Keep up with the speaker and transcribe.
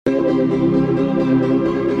Hi.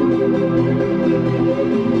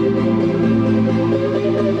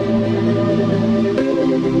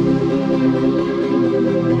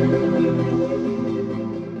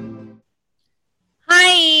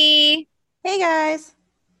 Hey guys.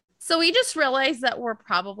 So we just realized that we're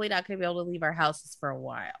probably not going to be able to leave our houses for a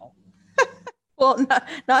while Well,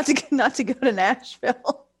 not to go to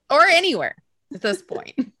Nashville. or anywhere at this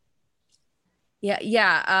point.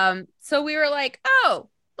 Yeah. So we were like, oh,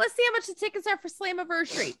 let's see how much the tickets are for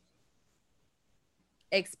Slammiversary.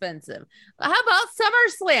 Expensive. How about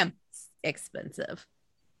SummerSlam? Expensive.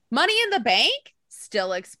 Money in the Bank?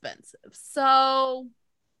 Still expensive. So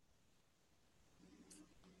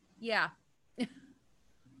yeah.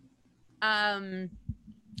 um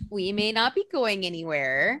we may not be going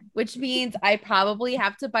anywhere, which means I probably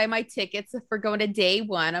have to buy my tickets. If we're going to day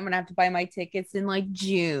one, I'm gonna have to buy my tickets in like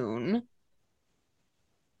June,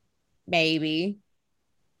 maybe.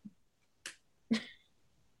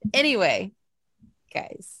 Anyway,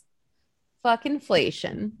 guys, fuck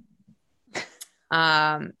inflation.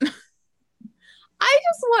 I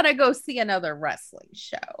just want to go see another wrestling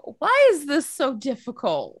show. Why is this so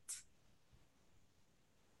difficult?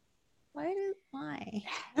 Why? I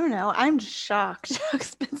don't know. I'm just shocked how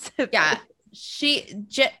expensive it Yeah,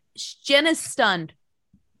 Jen is stunned.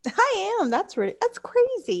 is. I am. That's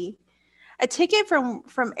crazy. A ticket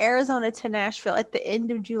from Arizona to Nashville at the end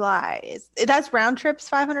of July that's round trips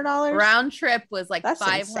 $500. Round trip was like That's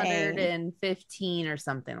insane. 515 or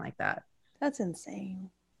something like that. That's insane.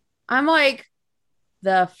 I'm like,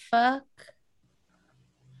 the fuck?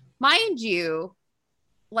 Mind you,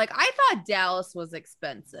 like I thought Dallas was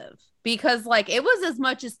expensive because like it was as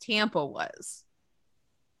much as Tampa was.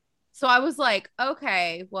 So I was like,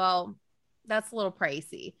 okay, well, that's a little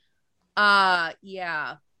pricey.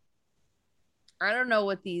 Yeah. I don't know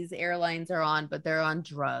what these airlines are on, but they're on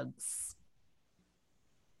drugs.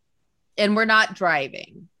 And we're not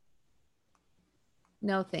driving.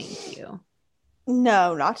 No, thank you.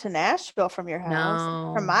 No, not to Nashville from your house.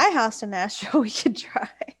 No. From my house to Nashville, we could drive.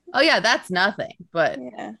 Oh yeah, that's nothing. But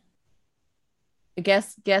Yeah. I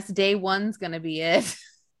guess day one's gonna be it.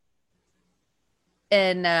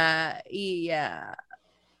 And yeah,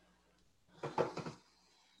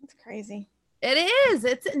 It's crazy. it is.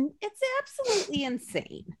 It's absolutely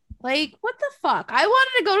insane. Like, what the fuck? I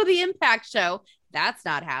wanted to go to the Impact show. That's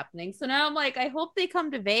not happening. So now I'm like, I hope they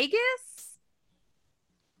come to Vegas.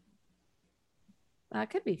 That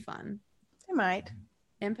could be fun. They might.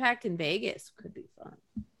 Impact in Vegas could be fun.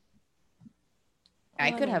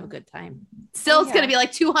 I Well, could have a good time. Still, it's gonna be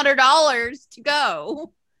like $200 to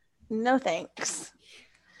go. No thanks.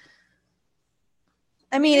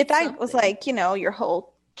 I mean, if that was like, your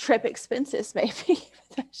whole trip expenses, maybe.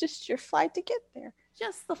 That's just your flight to get there.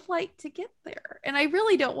 Just the flight to get there. And I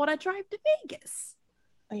really don't want to drive to Vegas.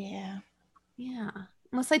 Oh, yeah. Yeah.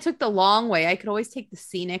 Unless I took the long way, I could always take the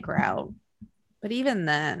scenic route. But even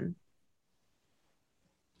then,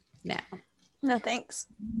 no. No thanks.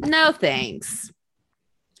 No thanks.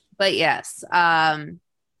 But yes,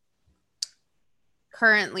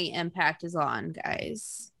 currently Impact is on,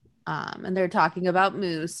 guys. And they're talking about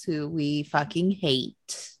Moose, who we fucking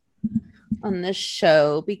hate on this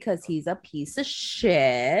show because he's a piece of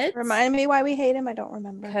shit. Remind me why we hate him. I don't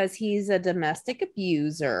remember. Because he's a domestic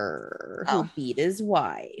abuser who beat his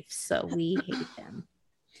wife. So we hate him.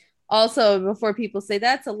 Also, before people say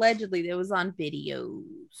that's allegedly, it was on video.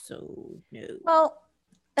 So no. Well,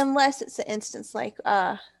 unless it's an instance like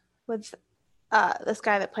with this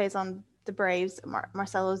guy that plays on the Braves,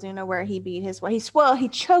 Marcelo Zuna, where he beat his wife. He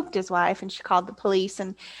choked his wife, and she called the police.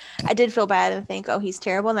 And I did feel bad and think, oh, he's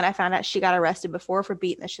terrible. And then I found out she got arrested before for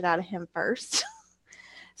beating the shit out of him first.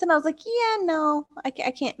 So I was like, yeah, no, I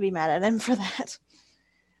can't be mad at him for that.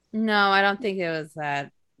 No, I don't think it was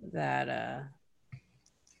that.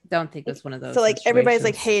 Don't think it was one of those. So like everybody's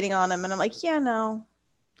like hating on him, and I'm like, yeah, no,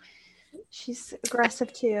 she's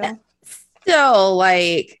aggressive too. Still,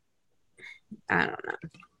 like, I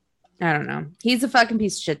don't know. He's a fucking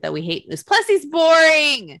piece of shit that we hate. Plus, he's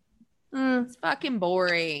boring. It's fucking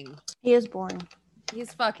boring. He is boring.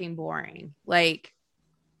 He's fucking boring. Like,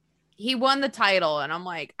 he won the title, and I'm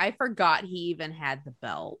like, I forgot he even had the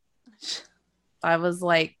belt. I was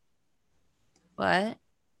like, what?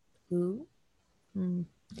 Who?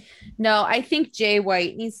 No, I think Jay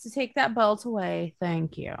White needs to take that belt away.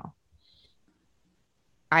 Thank you.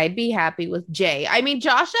 I'd be happy with Jay. I mean,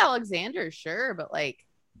 Josh Alexander, sure, but like,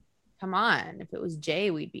 come on. If it was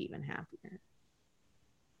Jay, we'd be even happier.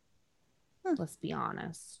 Let's be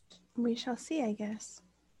honest. We shall see, I guess.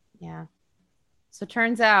 Yeah. So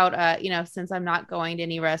turns out, since I'm not going to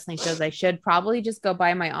any wrestling shows, I should probably just go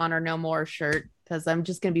buy my Honor No More shirt because I'm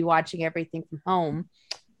just going to be watching everything from home.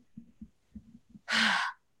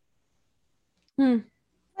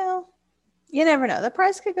 Well, you never know. The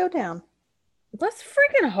price could go down. Let's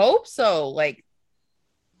freaking hope so. Like,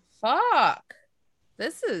 fuck.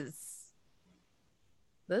 This is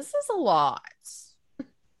a lot.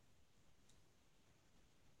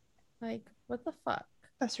 Like, what the fuck?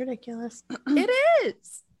 That's ridiculous. It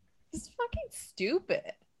is. It's fucking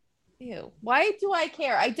stupid. Ew. Why do I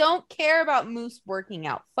care? I don't care about Moose working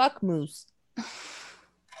out. Fuck Moose.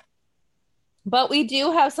 But we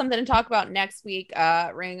do have something to talk about next week.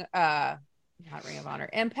 Not Ring of Honor.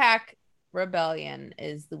 Impact Rebellion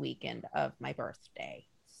is the weekend of my birthday.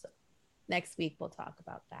 So next week we'll talk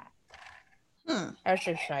about that. That's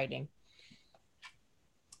exciting.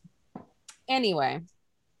 Anyway,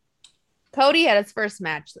 Cody had his first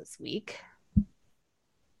match this week.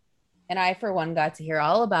 And I, for one, got to hear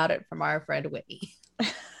all about it from our friend Whitney.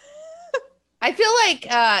 I feel like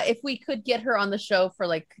if we could get her on the show for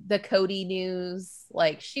like the Cody news,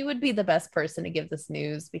 like she would be the best person to give this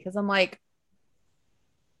news because I'm like,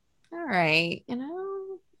 all right,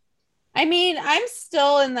 I mean, I'm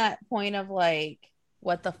still in that point of like,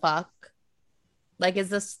 what the fuck? Like, is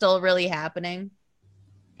this still really happening?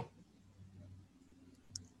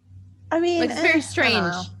 I mean, like, it's very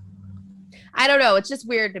strange. I don't know. It's just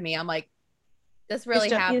weird to me. I'm like, this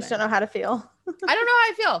really happened. You just don't know how to feel. I don't know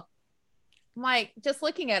how I feel. I'm like, just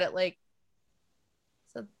looking at it, like,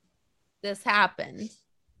 so this happened.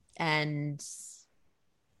 And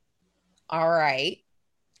all right,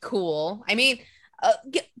 cool. I mean,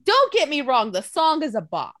 don't get me wrong. The song is a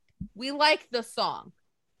bop. We like the song.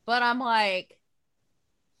 But I'm like,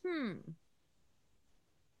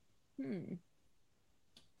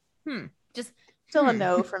 just still a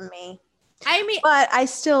no from me. I mean, but I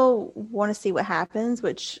still want to see what happens,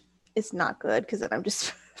 which is not good because then I'm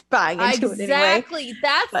just buying into it anyway. Exactly.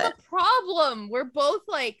 That's the problem. We're both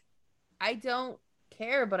like, I don't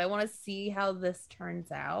care, but I want to see how this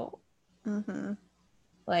turns out.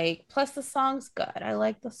 Like, plus the song's good. I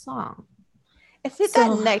like the song. If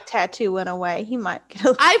that neck tattoo went away, he might get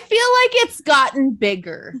I feel like it's gotten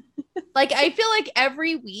bigger. Like, I feel like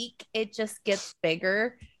every week it just gets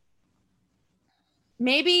bigger.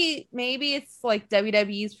 Maybe it's like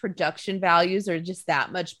WWE's production values are just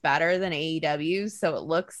that much better than AEW's, so it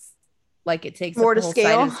looks like it takes more up to the whole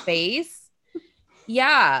scale. Side of space.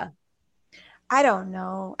 Yeah. I don't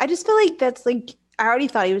know. I just feel like that's like, I already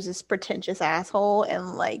thought he was this pretentious asshole,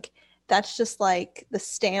 and like that's just like the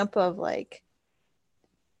stamp of like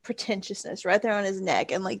pretentiousness right there on his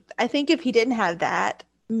neck. And like, I think if he didn't have that,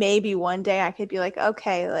 maybe one day I could be like,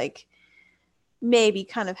 okay, like maybe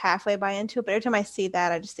kind of halfway buy into it. But every time I see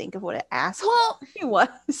that, I just think of what an asshole he was.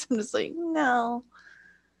 I'm just like, no.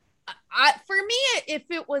 For me, if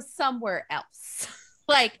it was somewhere else,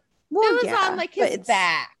 like it was on like his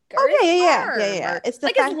back. Or yeah. It's the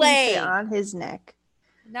like fact his leg on his neck.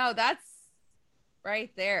 No, that's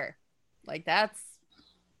right there. Like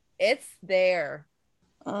it's there.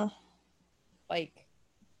 Like,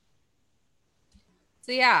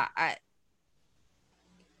 so yeah,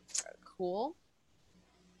 cool.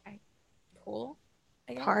 I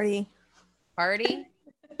guess. Party.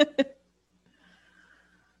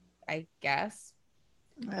 I guess.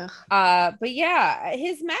 But yeah,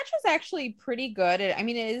 his match was actually pretty good. I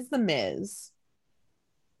mean, it is The Miz.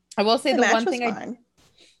 I will say the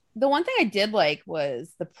one thing I did like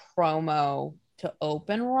was the promo to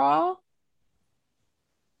open Raw,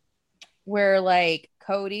 where like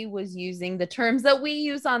Cody was using the terms that we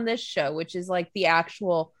use on this show, which is like the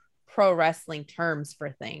actual pro wrestling terms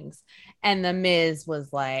for things. And The Miz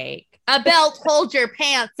was like, a belt, hold your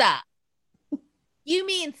pants up. You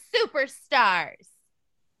mean superstars.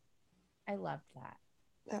 I loved that.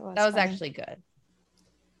 That was actually good.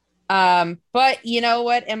 But you know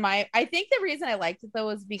what? I think the reason I liked it though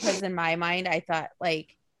was because in my mind, I thought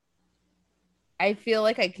like, I feel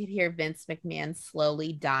like I could hear Vince McMahon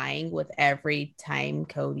slowly dying with every time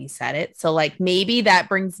Cody said it. So like maybe that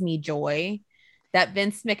brings me joy that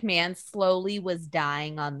Vince McMahon slowly was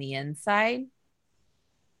dying on the inside.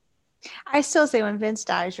 I still say when Vince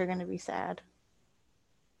dies, you're going to be sad.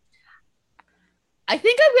 I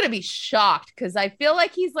think I'm going to be shocked because I feel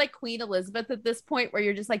like he's like Queen Elizabeth at this point where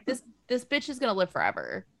you're just like, this bitch is going to live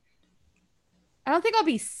forever. I don't think I'll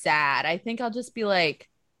be sad. I think I'll just be like,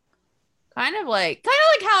 kind of like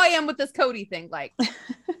how I am with this Cody thing. Like,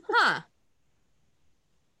 huh.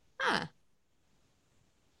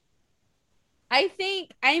 I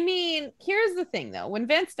I mean, here's the thing though. When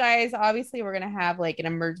Vince dies, obviously we're gonna have like an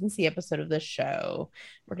emergency episode of this show.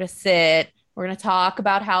 We're gonna talk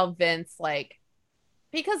about how Vince, like,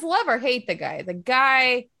 because love or hate the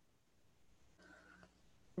guy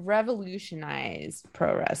revolutionized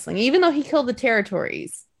pro wrestling, even though he killed the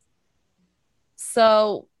territories.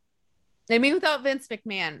 So, I mean, without Vince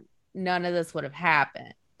McMahon, none of this would have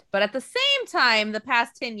happened. But at the same time, the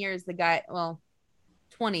past 10 years,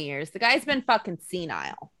 20 years, the guy's been fucking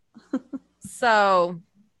senile. So,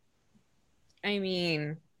 I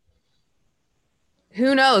mean,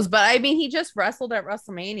 who knows? But I mean, he just wrestled at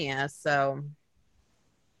WrestleMania. So,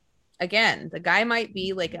 again, the guy might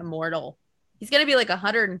be like immortal. He's going to be like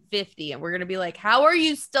 150, and we're going to be like, how are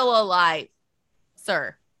you still alive,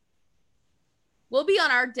 sir? We'll be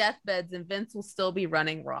on our deathbeds, and Vince will still be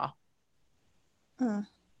running Raw.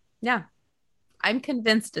 Yeah. I'm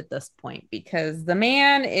convinced at this point because the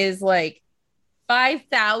man is like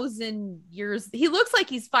 5,000 years. He looks like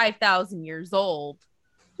he's 5,000 years old,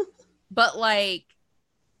 but like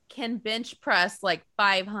can bench press like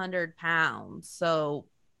 500 pounds. So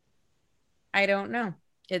I don't know.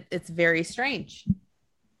 It's very strange.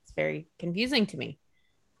 It's very confusing to me.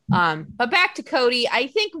 But back to Cody, I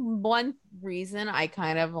think one reason I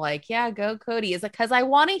kind of like, yeah, go Cody, is because I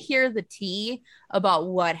want to hear the tea about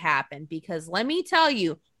what happened. Because let me tell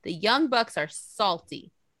you, the Young Bucks are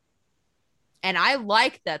salty. And I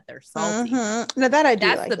like that they're salty. No, that I do.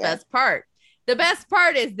 That's the best part. The best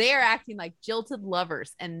part is they're acting like jilted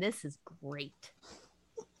lovers, and this is great.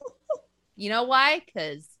 You know why?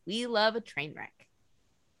 Because we love a train wreck.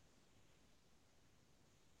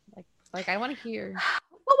 Like I want to hear.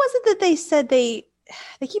 What was it that they said they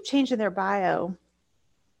keep changing their bio,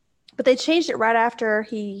 but they changed it right after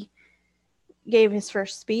he gave his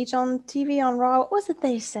first speech on TV on Raw. What was it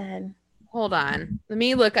they said? Hold on. Let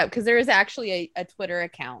me look up because there is actually a Twitter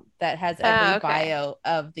account that has every bio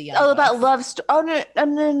of the Young Bucks. About love story. Oh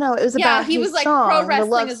no. It was about he was like pro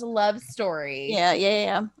wrestling is a love story.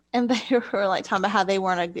 Yeah. And they were like talking about how they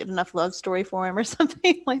weren't a good enough love story for him or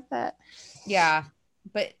something like that. Yeah.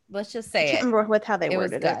 But let's just say I can't remember how they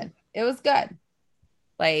worded it. It was good.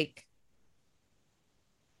 Like,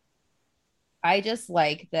 I just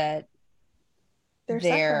like that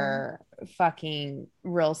they're fucking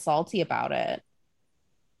real salty about it.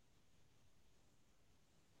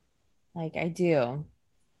 Like, I do.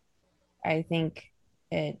 I think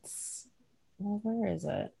it's, well, where is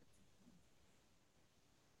it?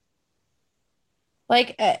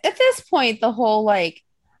 Like, at this point, the whole like,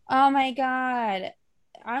 oh my God,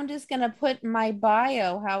 I'm just going to put in my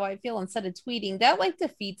bio how I feel instead of tweeting. That like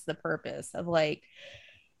defeats the purpose of like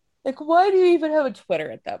why do you even have a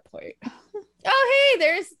Twitter at that point? Oh,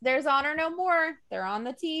 hey, there's Honor No More. They're on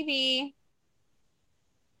the TV.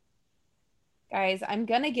 Guys, I'm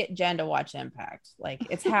going to get Jen to watch Impact. Like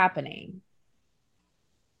it's happening.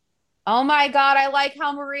 Oh my God. I like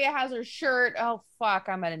how Maria has her shirt. Oh fuck.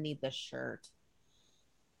 I'm going to need this shirt.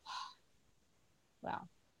 Wow.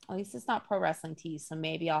 At least it's not Pro Wrestling Tees, so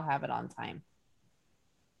maybe I'll have it on time.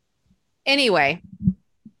 Anyway,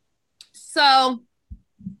 so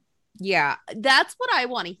yeah, that's what I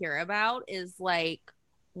want to hear about is like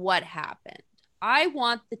what happened. I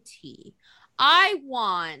want the tea. I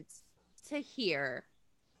want to hear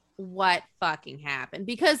what fucking happened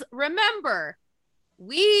because remember,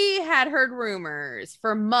 we had heard rumors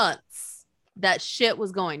for months that shit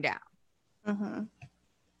was going down. Mm-hmm.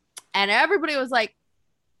 And everybody was like,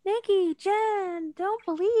 Nikki, Jen, don't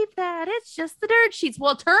believe that. It's just the dirt sheets.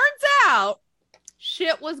 Well, turns out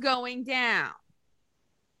shit was going down.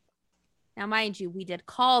 Now, mind you, we did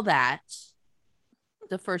call that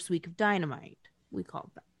the first week of Dynamite. We called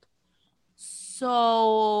that.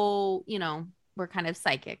 So, you know, we're kind of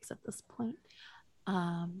psychics at this point.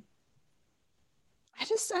 I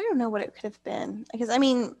don't know what it could have been. Because, I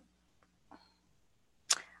mean,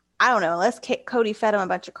 I don't know. Cody fed him a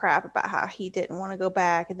bunch of crap about how he didn't want to go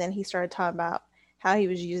back. And then he started talking about how he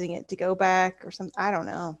was using it to go back or something. I don't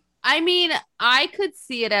know. I mean, I could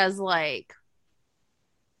see it as like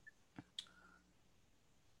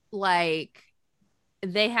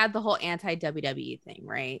they had the whole anti-WWE thing,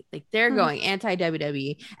 right? Like they're going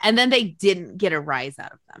anti-WWE and then they didn't get a rise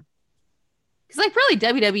out of them. Because like really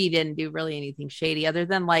WWE didn't do really anything shady other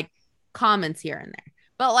than like comments here and there.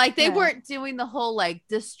 But like they weren't doing the whole like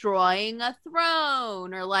destroying a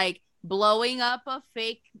throne or like blowing up a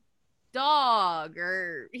fake dog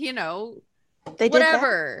or, you know,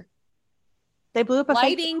 whatever. They blew up a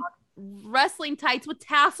lighting wrestling tights with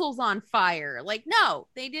tassels on fire. Like, no,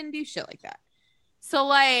 they didn't do shit like that. So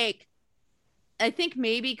like, I think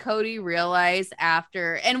maybe Cody realized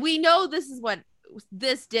after, and we know this is what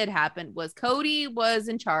this did happen was Cody was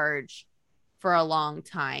in charge for a long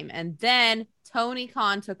time, and then Tony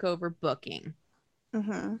Khan took over booking.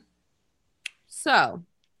 Mm-hmm. So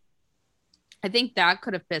I think that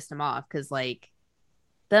could have pissed him off because, like,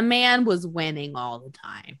 the man was winning all the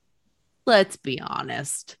time. Let's be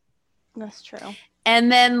honest. That's true.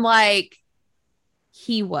 And then, like,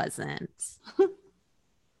 he wasn't.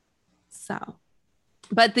 So,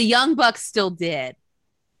 but the Young Bucks still did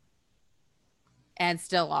and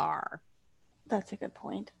still are. That's a good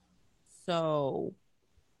point. So,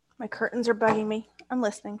 my curtains are bugging me. I'm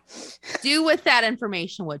listening. Do with that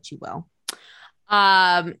information what you will.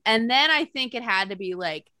 And then I think it had to be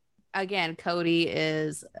like, again, Cody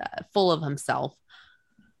is full of himself.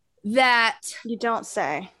 That you don't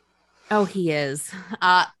say. Oh, he is.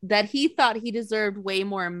 That he thought he deserved way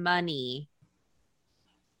more money.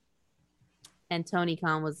 And Tony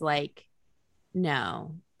Khan was like,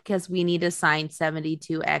 no, because we need to sign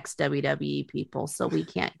 72 ex WWE people, so we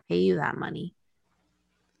can't pay you that money.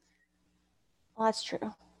 Well, that's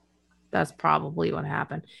true. That's probably what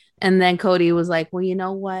happened. And then Cody was like, well, you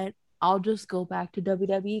know what? I'll just go back to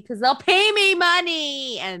WWE because they'll pay me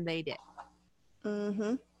money. And they did.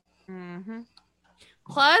 Mm-hmm. Mm-hmm.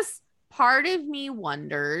 Plus, part of me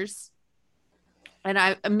wonders,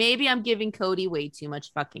 and maybe I'm giving Cody way too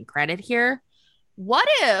much fucking credit here. What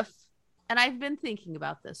if, and I've been thinking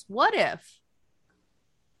about this, what if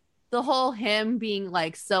the whole him being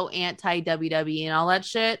like so anti WWE and all that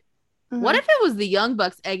shit, what if it was the Young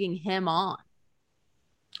Bucks egging him on?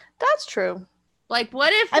 That's true. Like,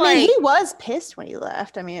 what if, I mean, he was pissed when he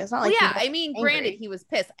left. I mean, it's not like, yeah, I mean, granted, he was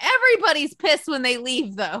pissed. Everybody's pissed when they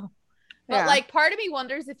leave, though. But, like, part of me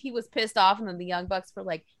wonders if he was pissed off and then the Young Bucks were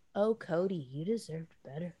like, oh, Cody, you deserved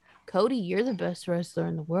better. Cody, you're the best wrestler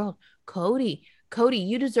in the world. Cody,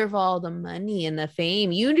 you deserve all the money and the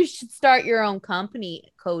fame. You should start your own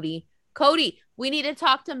company, Cody. Cody, we need to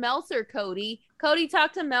talk to Meltzer, Cody. Cody,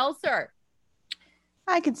 talk to Meltzer.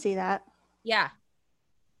 I can see that. Yeah.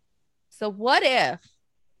 So what if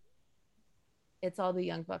it's all the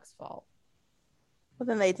Young Bucks' fault? Well,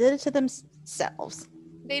 then they did it to themselves.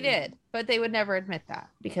 They did, but they would never admit that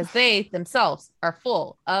because they themselves are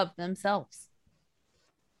full of themselves.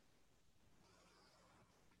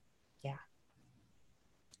 Yeah.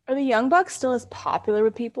 Are the Young Bucks still as popular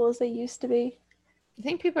with people as they used to be? I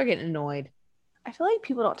think people are getting annoyed. I feel like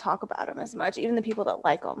people don't talk about them as much, even the people that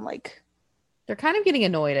like them. Like, they're kind of getting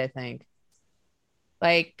annoyed, I think.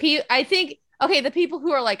 Like, I think, okay, the people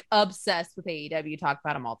who are like obsessed with AEW talk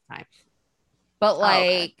about them all the time. But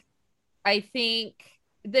like, I think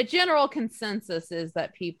the general consensus is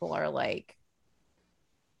that people are like,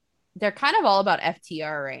 they're kind of all about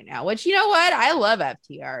FTR right now, which, you know what? I love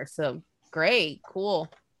FTR. So great.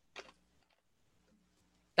 Cool.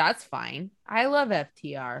 That's fine. I love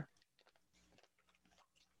FTR.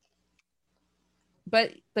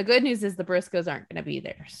 But the good news is the Briscoes aren't going to be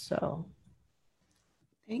there. So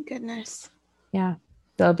thank goodness. Yeah,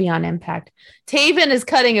 they'll be on Impact. Taven is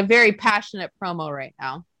cutting a very passionate promo right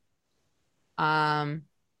now.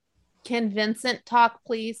 Can Vincent talk,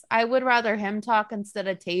 please? I would rather him talk instead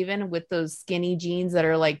of Taven with those skinny jeans that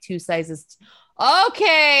are like 2 sizes.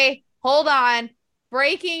 Okay, hold on.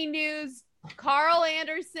 Breaking news. Carl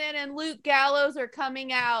Anderson and Luke Gallows are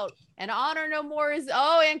coming out. And Honor No More is,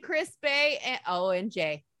 and Chris Bay. And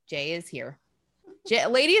Jay. Jay is here.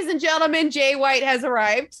 Ladies and gentlemen, Jay White has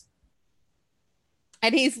arrived.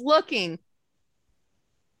 And he's looking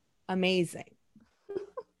amazing.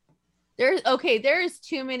 There's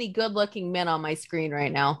too many good-looking men on my screen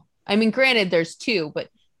right now. I mean, granted, there's 2, but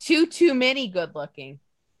too many good-looking.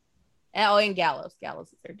 And Gallows. Gallows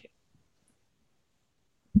is there too.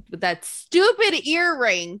 With that stupid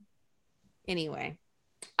earring. Anyway.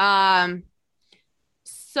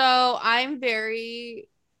 So I'm very,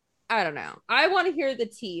 I don't know. I want to hear the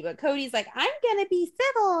tea, but Cody's like, I'm going to be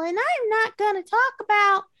civil and I'm not going to talk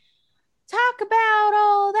about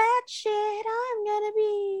all that shit. I'm going to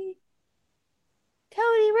be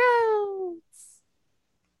Cody Rhodes.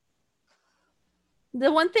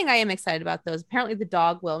 The one thing I am excited about, though, is apparently the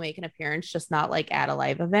dog will make an appearance, just not like at a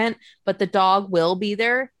live event, but the dog will be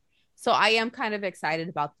there. So I am kind of excited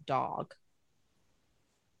about the dog.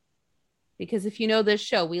 Because if you know this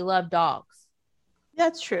show, we love dogs.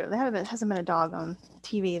 That's true. There hasn't been a dog on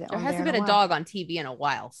TV. There hasn't been a dog on TV in a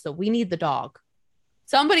while, so we need the dog.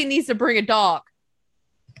 Somebody needs to bring a dog.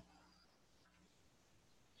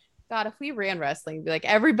 God, if we ran wrestling, it'd be like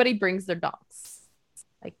everybody brings their dogs.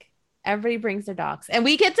 Like everybody brings their dogs, and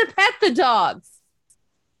we get to pet the dogs.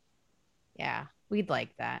 Yeah, we'd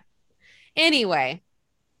like that. Anyway,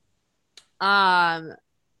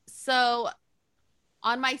 so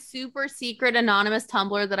On my super secret anonymous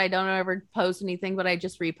Tumblr that I don't ever post anything, but I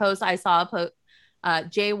just repost, I saw a post,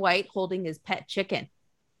 Jay White holding his pet chicken.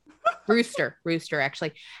 Rooster,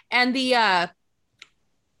 actually. And the,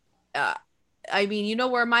 I mean, you know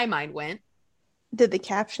where my mind went. Did the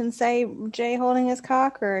caption say Jay holding his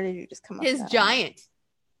cock, or did you just come up with His that giant.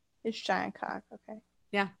 one? His giant cock, okay.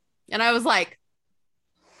 Yeah. And I was like,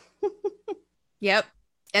 yep.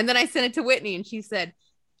 And then I sent it to Whitney and she said,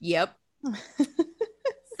 yep.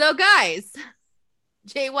 So guys,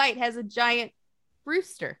 Jay White has a giant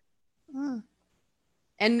rooster. Mm.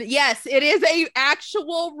 And yes, it is a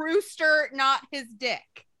actual rooster, not his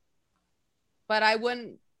dick. But I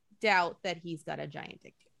wouldn't doubt that he's got a giant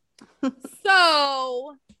dick too.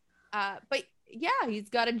 So, but yeah, he's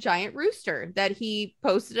got a giant rooster that he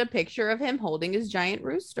posted a picture of him holding his giant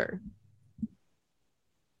rooster.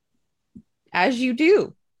 As you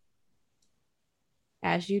do.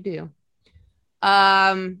 As you do.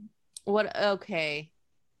 Okay.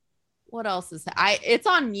 What else is that? It's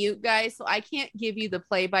on mute, guys, so I can't give you the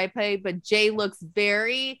play-by-play, but Jay looks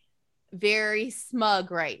very, very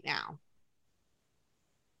smug right now.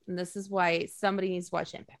 And this is why somebody needs to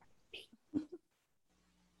watch Impact.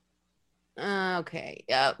 Okay.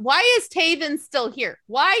 Why is Taven still here?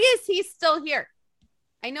 Why is he still here?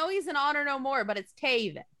 I know he's an Honor No More, but it's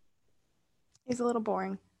Taven. He's a little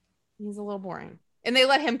boring. He's a little boring. And they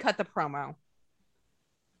let him cut the promo.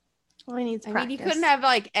 Well, he needs practice. I mean, you couldn't have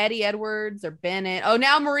like Eddie Edwards or Bennett. Oh,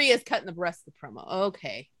 now Maria's cutting the rest of the promo.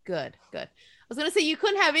 Okay, good. I was going to say you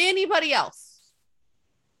couldn't have anybody else.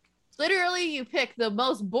 Literally, you pick the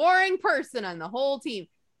most boring person on the whole team.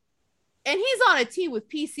 And he's on a team with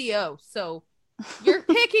PCO. So you're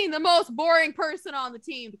picking the most boring person on the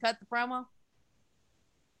team to cut the promo.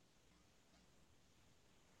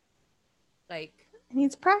 Like, he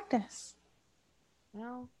needs practice.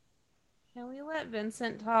 Well, can we let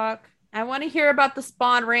Vincent talk? I want to hear about the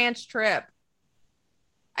Spawn Ranch trip.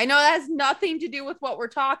 I know that has nothing to do with what we're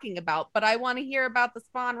talking about, but I want to hear about the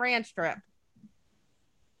Spawn Ranch trip.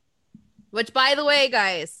 Which, by the way,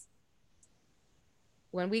 guys,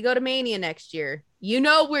 when we go to Mania next year, you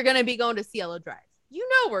know we're going to be going to Cielo Drive. You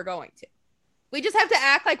know we're going to. We just have to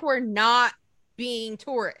act like we're not being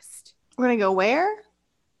tourists. We're going to go where?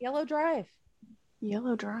 Yellow Drive.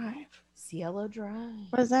 Yellow Drive. Cielo Drive.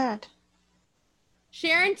 What is that?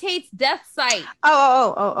 Sharon Tate's death site.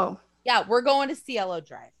 Oh. Yeah, we're going to Cielo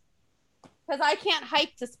Drive. Because I can't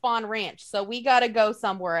hike to Spawn Ranch, so we got to go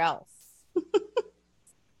somewhere else.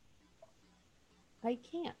 I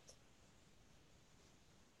can't.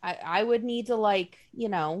 I would need to, like, you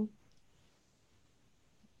know,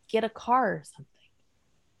 get a car or something.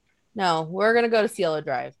 No, we're going to go to Cielo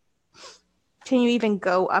Drive. Can you even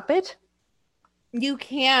go up it? You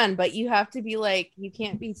can, but you have to be like, you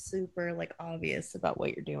can't be super like obvious about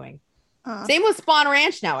what you're doing. Same with Spawn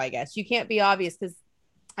Ranch now, I guess. You can't be obvious because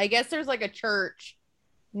I guess there's like a church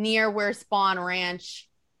near where Spawn Ranch.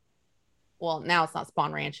 Well, now it's not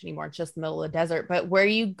Spawn Ranch anymore. It's just the middle of the desert. But where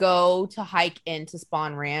you go to hike into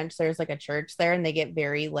Spawn Ranch, there's like a church there and they get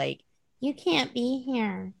very like, you can't be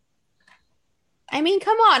here. I mean,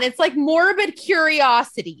 come on. It's like morbid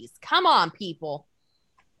curiosities. Come on, people.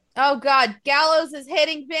 Oh, God. Gallows is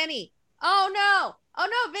hitting Vinny. Oh, no.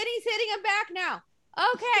 Vinny's hitting him back now.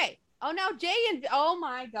 Okay. Oh, now Jay and... Oh,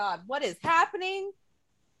 my God. What is happening?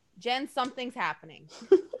 Jen, something's happening.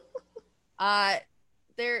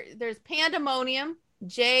 There's pandemonium.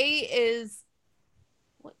 Jay is...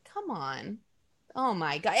 What? Come on. Oh,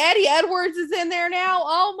 my God. Eddie Edwards is in there now.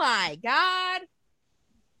 Oh, my God.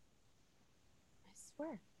 I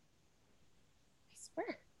swear.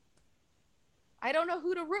 I don't know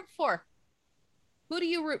who to root for. Who do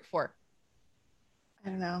you root for? I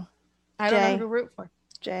don't know. I don't know who to root for.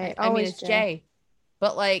 Jay. I mean, it's Jay.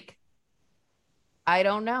 But, like, I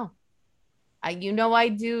don't know. I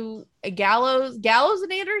do Gallows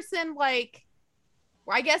and Anderson, like,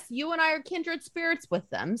 I guess you and I are kindred spirits with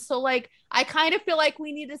them. So, like, I kind of feel like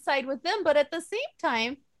we need to side with them. But at the same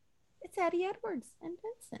time, it's Eddie Edwards and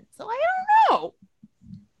Vincent. So I don't know.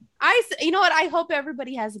 You know what? I hope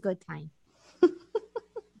everybody has a good time.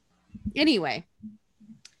 Anyway,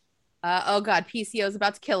 oh God, PCO is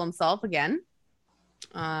about to kill himself again.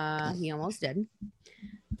 He almost did,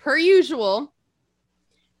 per usual.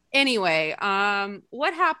 Anyway,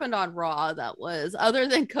 what happened on Raw that was other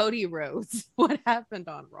than Cody Rhodes? What happened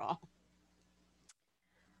on Raw?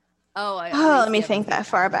 Let me think that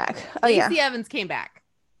far back. Oh yeah, Lacey Evans came back.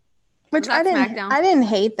 Which I didn't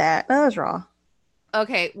hate that. That was Raw.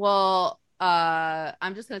 Okay, well,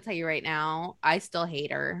 I'm just gonna tell you right now, I still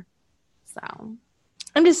hate her. So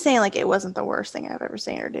I'm just saying, like, it wasn't the worst thing I've ever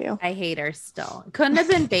seen her do. I hate her still. Couldn't have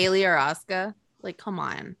been Bailey or Asuka. Like, come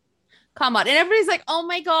on. Come on. And everybody's like, oh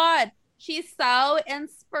my God, she's so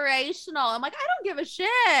inspirational. I'm like, I don't give a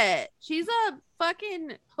shit. She's a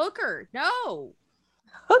fucking hooker. No.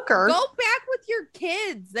 Hooker. Go back with your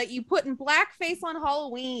kids that you put in blackface on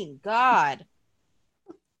Halloween. God.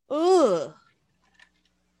 Ugh.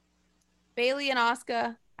 Bailey and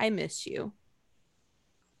Asuka, I miss you.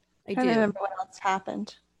 I do. Remember what else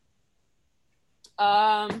happened.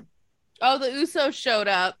 Oh, the Usos showed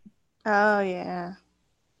up. Oh yeah.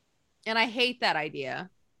 And I hate that idea.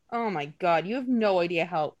 Oh my God. You have no idea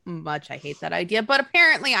how much I hate that idea. But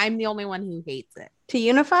apparently I'm the only one who hates it. To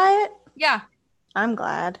unify it? Yeah. I'm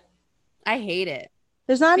glad. I hate it.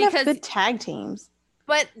 There's not enough good tag teams.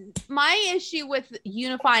 But my issue with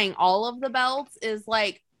unifying all of the belts is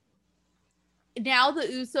like, now the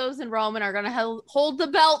Usos and Roman are going to hold the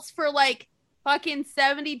belts for like fucking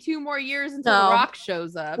 72 more years until The Rock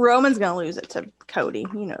shows up. Roman's going to lose it to Cody.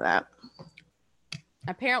 You know that.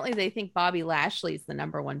 Apparently they think Bobby Lashley is the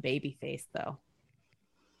number one babyface, though.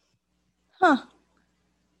 Huh.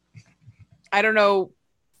 I don't know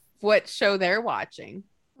what show they're watching.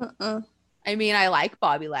 I mean, I like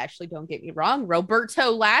Bobby Lashley, don't get me wrong.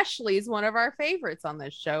 Roberto Lashley is one of our favorites on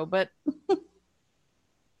this show, but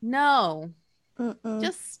no.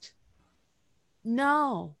 Just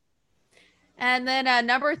no. And then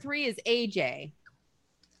number 3 is AJ.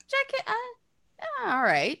 Check it. All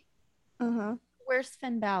right. Where's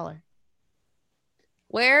Finn Balor?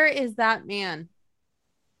 Where is that man?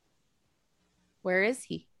 Where is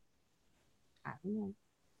he? I don't know.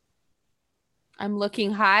 I'm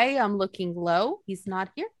looking high. I'm looking low. He's not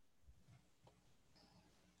here.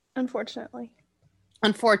 Unfortunately.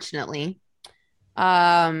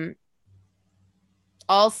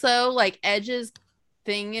 Also, like, Edge's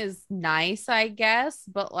thing is nice, I guess,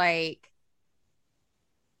 but like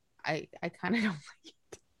I kind of don't like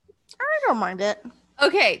it. I don't mind it.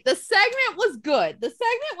 Okay, the segment was good.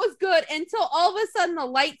 Until all of a sudden the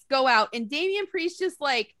lights go out and Damian Priest just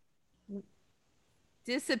like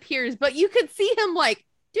disappears, but you could see him like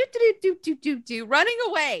do running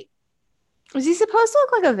away. Was he supposed to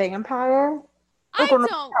look like a vampire? I don't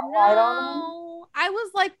know. I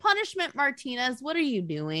was like, Punishment Martinez, what are you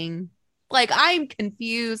doing? Like, I'm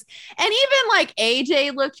confused. And even like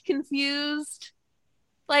AJ looked confused.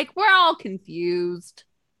 Like, we're all confused.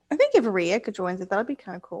 I think if Rhea could join it, that would be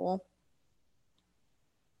kind of cool.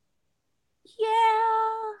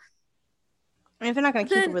 Yeah. I mean, if they're not going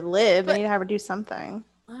to keep her with Liv, they need to have her do something.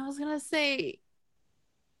 I was going to say,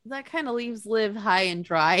 that kind of leaves Liv high and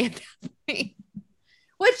dry at that point.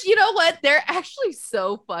 Which, you know what? They're actually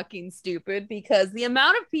so fucking stupid because the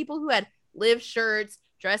amount of people who had Liv shirts,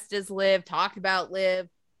 dressed as Liv, talked about Liv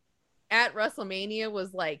at WrestleMania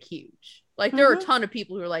was like huge. Like, there were a ton of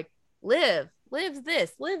people who were like, Liv's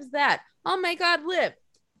this, Liv's that. Oh my God, Liv.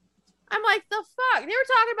 I'm like, the fuck? They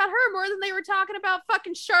were talking about her more than they were talking about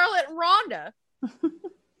fucking Charlotte and Ronda.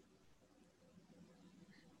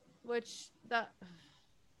 Which,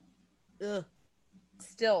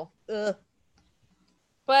 still.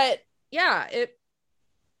 But yeah,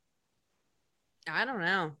 I don't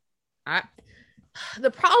know.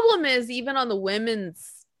 The problem is even on the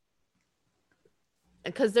women's,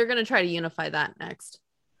 because they're going to try to unify that next.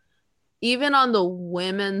 Even on the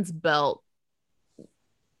women's belt,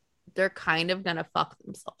 they're kind of going to fuck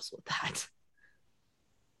themselves with that.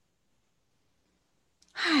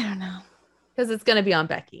 I don't know. Because it's going to be on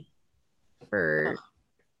Becky for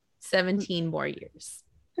 17 more years.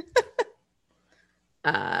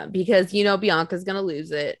 Because, you know, Bianca's going to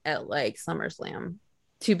lose it at like SummerSlam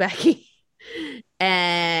to Becky.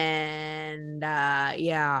 And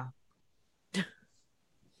yeah.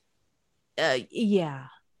 Yeah.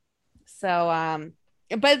 So,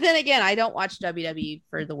 but then again, I don't watch WWE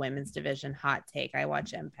for the women's division. Hot take. I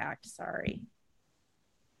watch Impact. Sorry.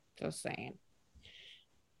 Just saying.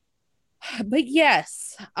 But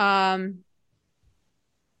yes. I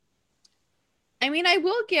mean, I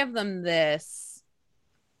will give them this.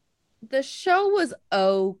 The show was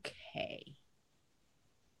okay.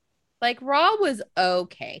 Like, Raw was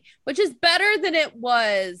okay, which is better than it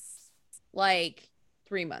was like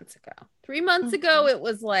 3 months ago. 3 months ago, it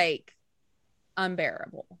was like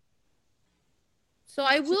unbearable. So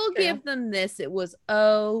I will give them this. It was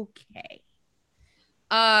okay.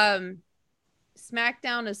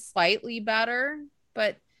 SmackDown is slightly better,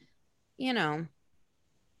 but you know,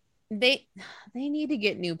 they need to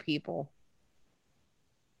get new people.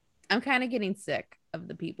 I'm kind of getting sick of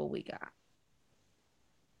the people we got.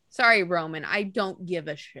 Sorry, Roman. I don't give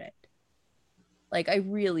a shit. Like, I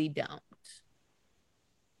really don't.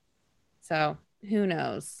 So who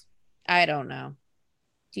knows? I don't know.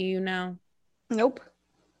 Do you know? Nope.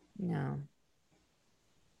 No.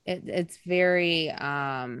 It's very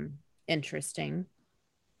interesting.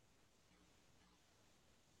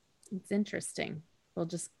 It's interesting. We'll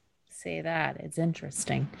just say that. It's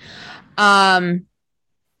interesting. Um,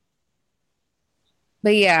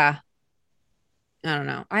 but yeah, I don't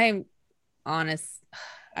know. I'm honest.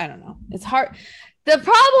 I don't know. It's hard. The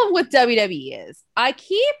problem with WWE is I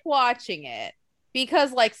keep watching it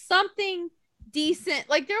because like something decent,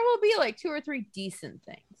 like there will be like two or three decent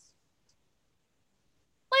things.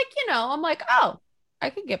 Like, I'm like, oh,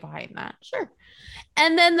 I could get behind that. Sure.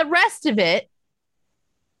 And then the rest of it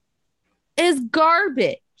is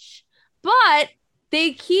garbage. But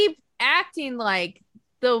they keep acting like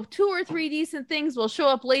the two or three decent things will show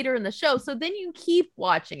up later in the show. So then you keep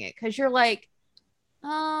watching it because you're like,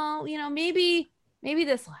 oh, maybe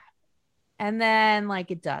this will happen. And then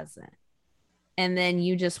like it doesn't. And then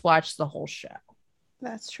you just watch the whole show.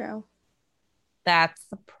 That's true. That's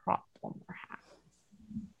the problem we're having.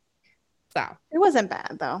 So it wasn't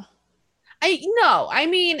bad though. I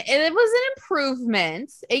mean, it was an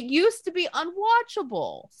improvement. It used to be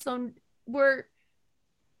unwatchable. So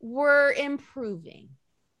we're improving.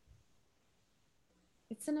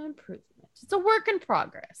 It's an improvement. It's a work in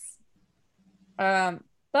progress.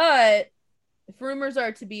 But if rumors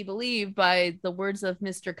are to be believed by the words of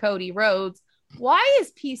Mr. Cody Rhodes, why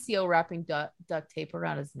is PCO wrapping duct tape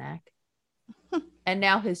around his neck? And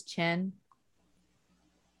now his chin?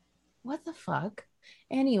 What the fuck?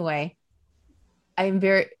 Anyway, I'm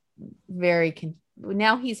very, very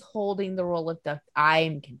now he's holding the role of duct.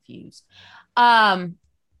 I'm confused.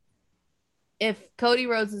 If Cody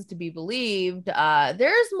Rhodes is to be believed,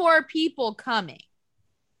 there's more people coming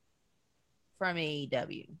from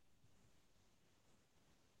AEW.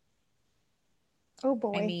 Oh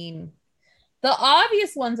boy. I mean, the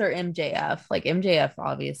obvious ones are MJF, like MJF,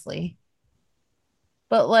 obviously.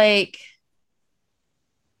 But like,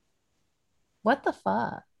 what the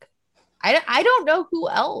fuck? I don't know who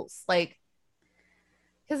else. Like,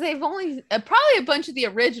 because they've only probably a bunch of the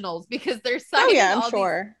originals because they're signing I'm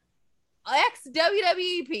sure. ex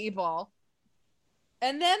WWE people.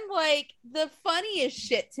 And then like the funniest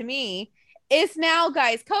shit to me is now,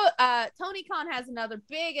 guys, Tony Khan has another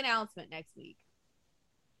big announcement next week.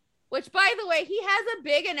 Which, by the way, he has a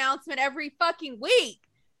big announcement every fucking week.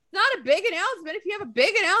 It's not a big announcement if you have a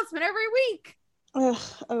big announcement every week.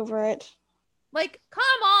 Ugh, over it. Like,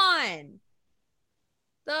 come on.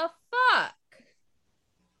 The fuck?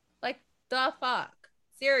 Like, the fuck?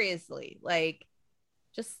 Seriously. Like,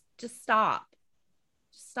 just stop.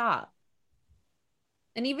 Just stop.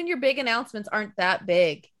 And even your big announcements aren't that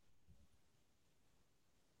big.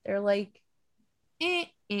 They're like,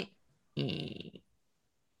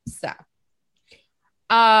 So,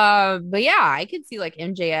 but yeah, I could see like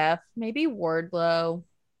MJF, maybe Wardlow,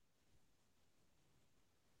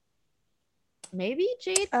 maybe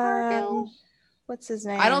Jade Cargill. What's his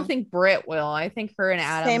name? I don't think Britt will. I think her and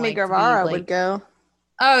Adam Sammy Guevara would go.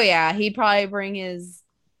 Oh yeah, he'd probably bring his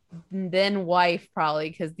then wife probably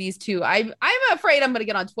because these two. I'm afraid I'm gonna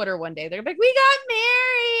get on Twitter one day. They're like, we got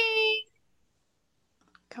married.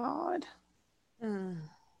 God.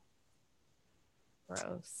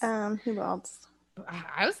 Gross. Who else?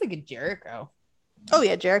 I was thinking Jericho. Oh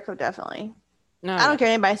yeah, Jericho definitely. No, I don't care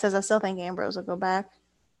what anybody says. I still think Ambrose will go back.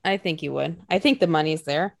 I think you would. I think the money's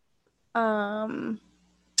there. That's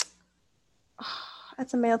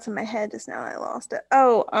a mail to my head just now. I lost it.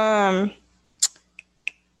 Oh,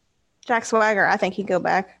 Jack Swagger. I think he'd go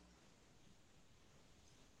back.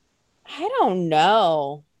 I don't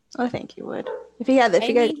know. I think he would. If he had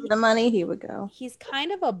the money, he would go. He's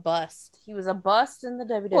kind of a bust. He was a bust in the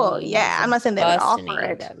WWE. Well, yeah, I'm not saying they would offer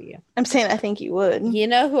it. I'm saying I think he would. You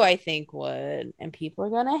know who I think would, and people are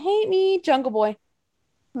gonna hate me. Jungle Boy.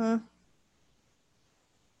 I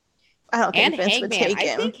don't think Vince would take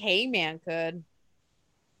him. I think Hangman could.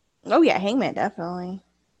 Oh yeah, Hangman definitely.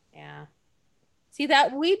 Yeah. See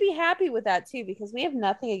that we'd be happy with that too because we have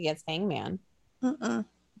nothing against Hangman.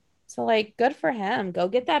 So like, good for him. Go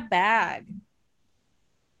get that bag.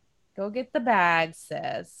 Go get the bag,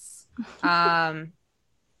 sis. Yeah.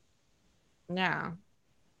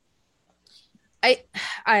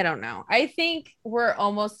 I don't know. I think we're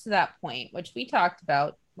almost to that point, which we talked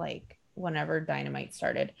about like whenever Dynamite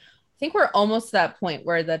started. I think we're almost to that point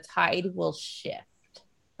where the tide will shift.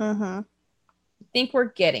 I think we're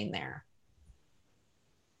getting there.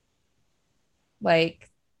 Like,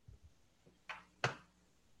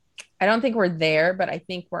 I don't think we're there, but I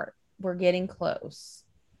think we're getting close.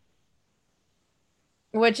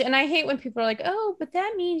 Which, and I hate when people are like, oh, but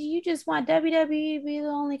that means you just want WWE to be the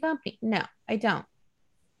only company. No, I don't.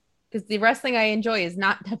 Because the wrestling I enjoy is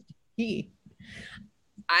not WWE.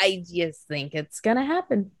 I just think it's gonna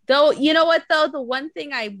happen. Though, you know what though? The one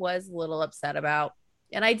thing I was a little upset about,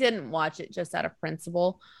 and I didn't watch it just out of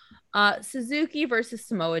principle, Suzuki versus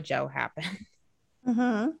Samoa Joe happened.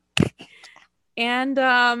 Mm-hmm. And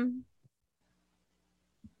I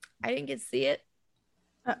didn't get to see it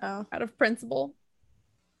Uh-oh. out of principle.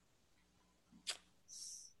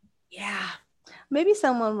 Yeah. Maybe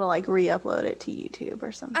someone will like re-upload it to YouTube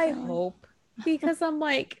or something. I hope. Because I'm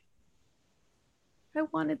like, I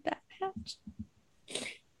wanted that match.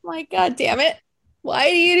 My God damn it. Why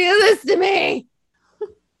do you do this to me?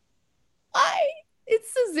 Why?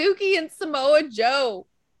 It's Suzuki and Samoa Joe.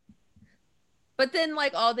 But then,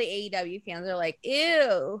 like, all the AEW fans are like,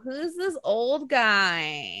 ew, who's this old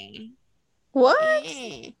guy? What?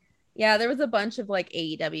 Yeah, there was a bunch of like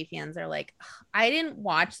AEW fans that are like, I didn't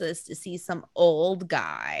watch this to see some old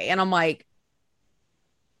guy. And I'm like,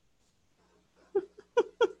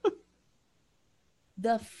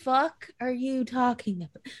 the fuck are you talking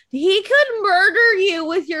about? He could murder you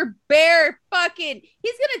with your bare fucking.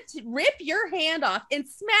 He's gonna rip your hand off and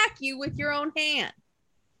smack you with your own hand.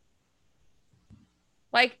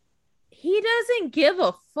 Like, he doesn't give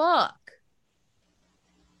a fuck.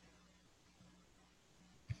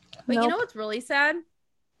 But you know what's really sad?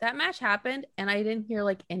 That match happened, and I didn't hear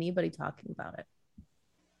like anybody talking about it.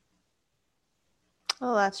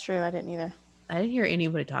 Oh, that's true. I didn't either. I didn't hear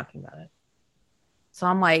anybody talking about it. So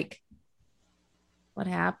I'm like, what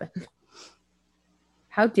happened?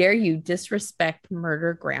 How dare you disrespect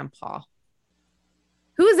Murder Grandpa,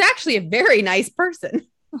 who is actually a very nice person.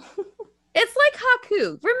 It's like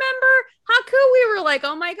Haku. Remember Haku? We were like,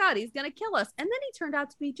 oh my God, he's going to kill us. And then he turned out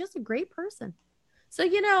to be just a great person. So,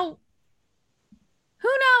 you know, who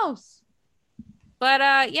knows?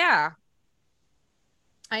 But yeah,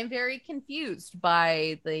 I'm very confused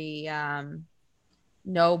by the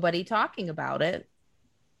nobody talking about it.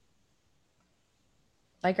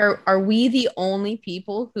 Like, are we the only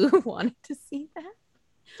people who wanted to see that?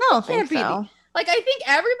 I don't think so. Like, I think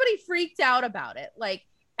everybody freaked out about it. Like,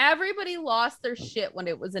 everybody lost their shit when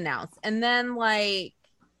it was announced. And then, like,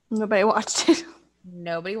 nobody watched it.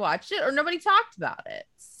 Nobody watched it or nobody talked about it.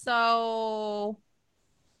 So,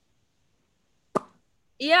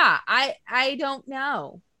 yeah, I don't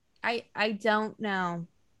know. I don't know.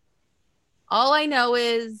 All I know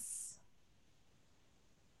is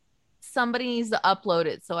somebody needs to upload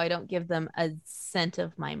it so I don't give them a cent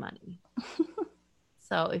of my money.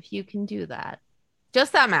 So if you can do that,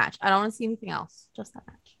 just that match. I don't want to see anything else. Just that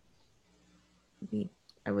match.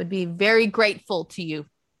 I would be very grateful to you.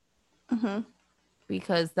 Mm-hmm.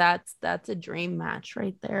 Because that's a dream match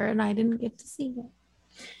right there, and I didn't get to see it.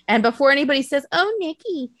 And before anybody says, "Oh,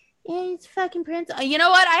 Nikki, it's fucking principle," you know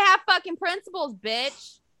what? I have fucking principles,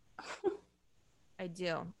 bitch. I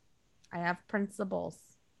do. I have principles.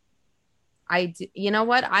 I do. You know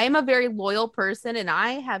what? I am a very loyal person, and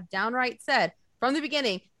I have downright said from the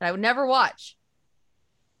beginning that I would never watch,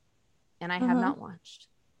 and I have not watched.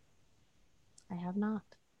 I have not.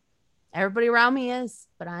 Everybody around me is,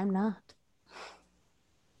 but I'm not.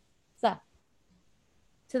 So,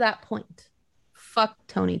 to that point, fuck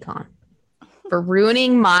Tony Khan for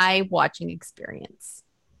ruining my watching experience.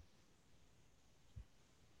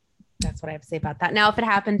 That's what I have to say about that. Now, if it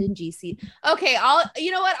happened in GC, okay,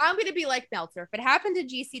 you know what? I'm going to be like Meltzer. If it happened in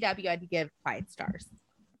GCW, I'd give 5 stars.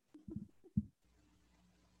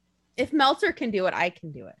 If Meltzer can do it, I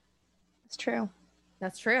can do it. That's true.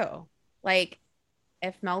 That's true. Like,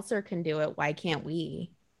 if Meltzer can do it, why can't we?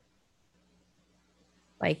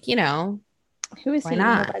 Like, you know, who is he?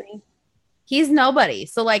 Nobody. He's nobody.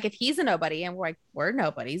 So, like, if he's a nobody and we're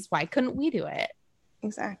nobodies, why couldn't we do it?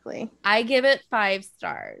 Exactly. I give it 5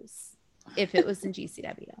 stars if it was in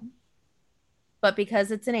GCW. But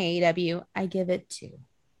because it's an AEW, I give it 2.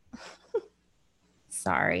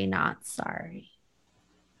 Sorry, not sorry.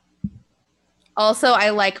 Also,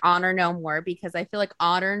 I like Honor No More because I feel like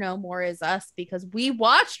Honor No More is us because we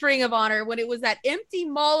watched Ring of Honor when it was that empty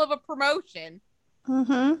mall of a promotion.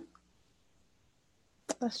 Mm-hmm.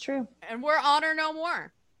 That's true. And we're Honor No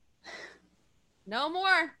More. No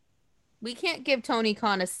more. We can't give Tony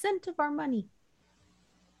Khan a cent of our money.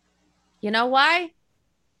 You know why?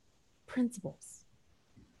 Principles.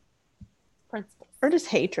 Or just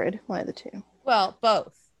hatred. One of the two. Well,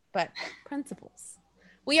 both. But principles.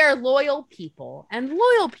 We are loyal people. And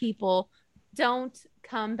loyal people don't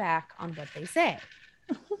come back on what they say.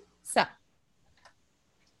 So,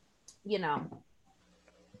 you know.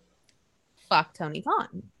 Fuck Tony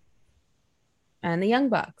Khan. and the Young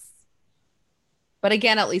Bucks. But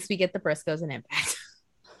again, at least we get the Briscoes and Impact.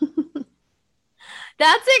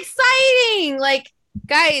 That's exciting. Like,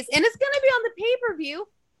 guys, and it's going to be on the pay-per-view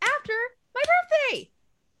after my birthday.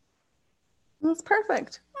 That's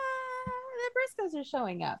perfect. The Briscoes are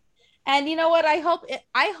showing up. And you know what? I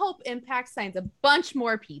hope Impact signs a bunch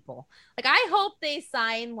more people. Like, I hope they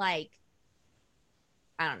sign, like,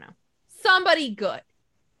 I don't know, somebody good.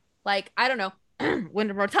 Like, I don't know,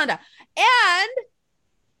 Wyndham Rotunda. And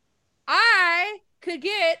I could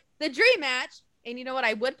get the dream match. And you know what?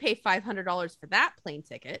 I would pay $500 for that plane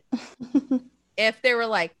ticket. If they were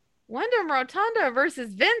like, Wyndham Rotunda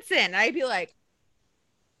versus Vincent, I'd be like,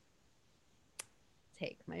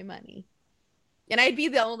 take my money. And I'd be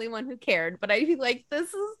the only one who cared, but I'd be like,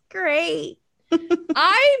 this is great.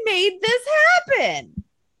 I made this happen.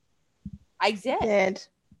 I did.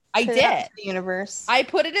 I Put did. it out to the universe. I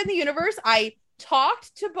put it in the universe. I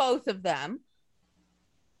talked to both of them.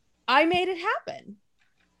 I made it happen.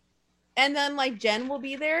 And then, like, Jen will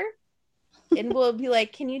be there and we'll be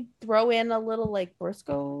like, can you throw in a little, like,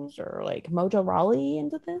 Briscoes or, like, Mojo Rawley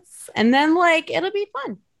into this? And then, like, it'll be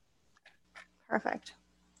fun. Perfect.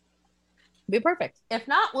 Be perfect. If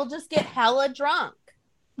not, we'll just get hella drunk.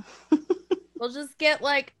 We'll just get,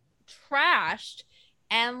 like, trashed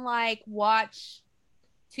and, like, watch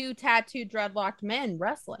two tattooed dreadlocked men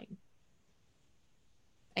wrestling.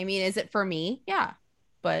 I mean, is it for me? Yeah.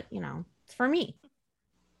 But, you know, it's for me.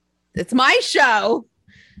 It's my show.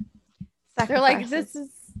 They're like, this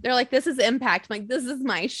is Impact. I'm like, this is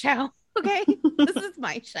my show. Okay. This is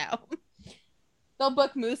my show. They'll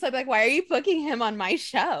book Moose. I'd be like, why are you booking him on my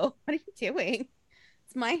show? What are you doing?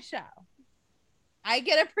 It's my show. I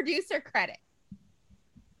get a producer credit.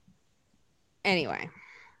 Anyway.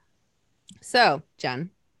 So,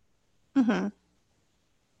 Jen. Mm-hmm.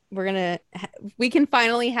 We can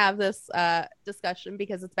finally have this discussion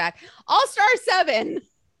because it's back. All-Star 7.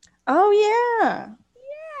 Oh, yeah.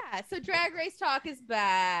 Yeah. So Drag Race Talk is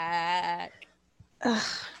back.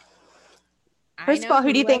 First of all,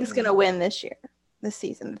 who do you think is going to win this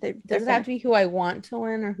season? Does it have to be who I want to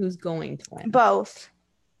win or who's going to win? Both.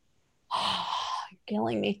 You're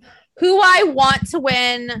killing me. Who I want to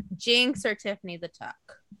win, Jinx or Tiffany the Tuck?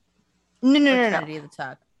 No. Trinity the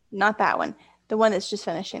Tuck. Not that one. The one that's just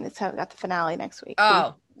finishing. That's how we got the finale next week.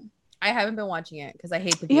 Oh, I haven't been watching it because I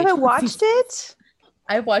hate the. You haven't watched it?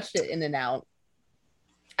 I've watched it in and out.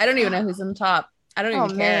 I don't even know who's on top. I don't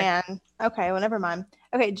even care. Man. Okay, well, never mind.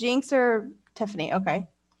 Okay, Jinx or Tiffany. Okay.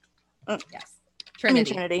 Yes.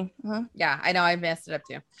 Trinity. Uh-huh. Yeah, I know. I messed it up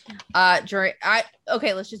too.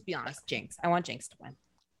 Okay, let's just be honest. Jinx. I want Jinx to win.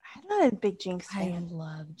 I'm not a big Jinx I fan.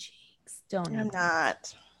 love Jinx. I'm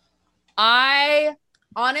not. I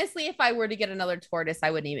honestly, if I were to get another tortoise,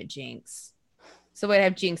 I would name it Jinx. So we'd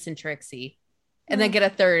have Jinx and Trixie, and then get a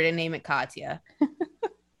third and name it Katya.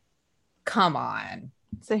 Come on.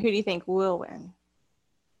 So who do you think will win?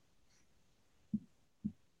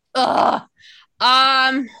 Ugh.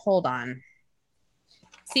 Hold on.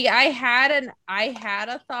 See, I had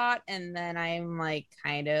a thought, and then I'm like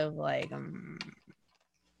kind of like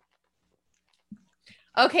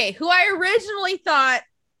okay, who I originally thought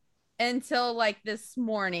until like this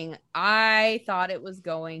morning, I thought it was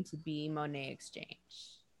going to be Monet Exchange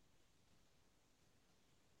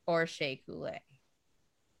or Shea Coulee.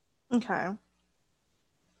 Okay.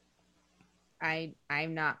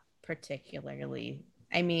 I'm not particularly,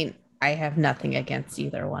 I mean, I have nothing against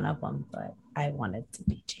either one of them, but I wanted to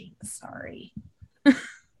be Jinx. Sorry.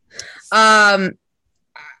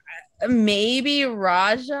 Maybe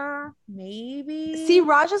Raja. Maybe. See,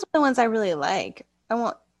 Raja's one of the ones I really like. I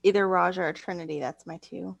want either Raja or Trinity. That's my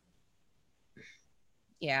two.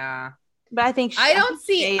 Yeah. But I think I don't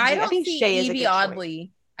see Shea is a Evie good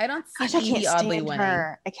Oddly. I don't see Gosh, I Evie can't Oddly stand winning.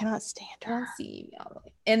 her. I cannot stand I her. don't see Evie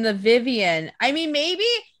Oddly. And the Vivian. I mean, maybe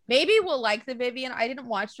we'll like the Vivian. I didn't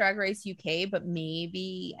watch Drag Race UK, but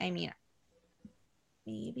maybe.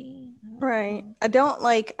 Right. I don't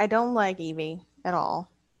like Evie at all.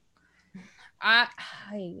 I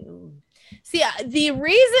see. The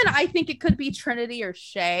reason I think it could be Trinity or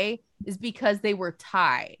Shea is because they were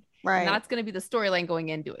tied. Right. And that's going to be the storyline going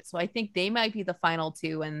into it. So I think they might be the final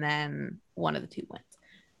two, and then one of the two wins.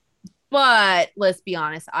 But let's be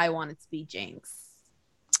honest, I want it to be Jinx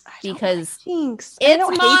because Jinx.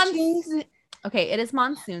 it's okay, it is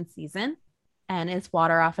monsoon season, and it's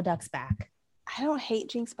water off a duck's back. I don't hate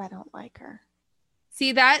Jinx, but I don't like her.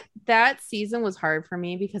 See, that season was hard for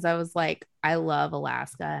me because I was like, I love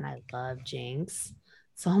Alaska and I love Jinx.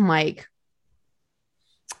 So I'm like,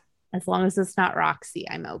 As long as it's not Roxy,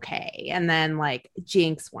 I'm okay. And then like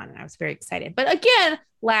Jinx won, and I was very excited. But again,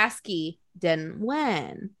 Lasky didn't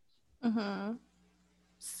win. Mm-hmm.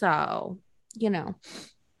 So,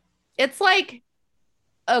 it's like,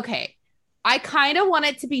 okay, I kind of want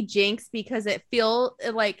it to be Jinx because it feel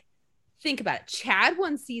like, think about it. Chad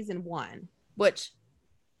won season 1, which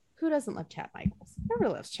who doesn't love Chad Michaels?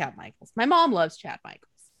 Everyone loves Chad Michaels. My mom loves Chad Michaels.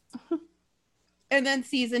 And then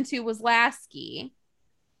season 2 was Lasky,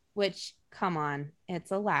 which, come on,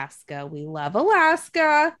 it's Alaska. We love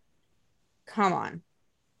Alaska. Come on.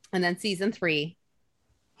 And then season 3,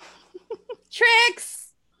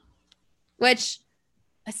 Trix, which,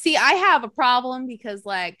 see, I have a problem because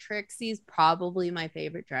like Trixie's probably my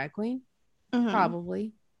favorite drag queen. Mm-hmm.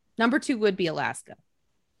 Probably. Number 2 would be Alaska.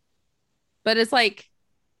 But it's like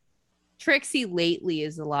Trixie lately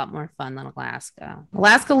is a lot more fun than Alaska.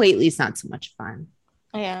 Alaska lately is not so much fun.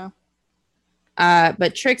 Yeah.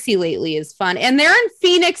 But Trixie lately is fun. And they're in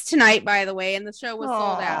Phoenix tonight, by the way, and the show was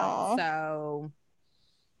sold out. So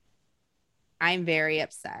I'm very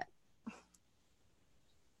upset.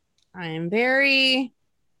 I'm very,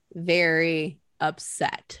 very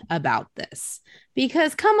upset about this.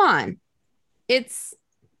 Because come on. It's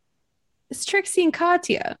Trixie and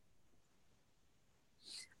Katya.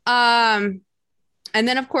 And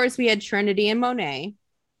then of course we had Trinity and Monet,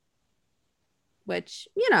 which,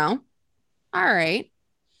 all right.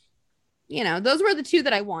 Those were the 2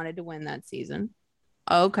 that I wanted to win that season.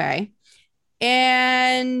 Okay.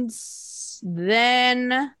 And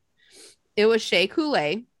then it was Shea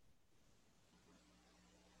Coulee.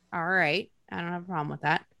 All right. I don't have a problem with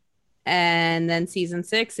that. And then season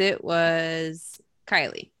 6, it was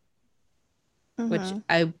Kylie, which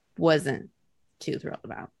I wasn't too thrilled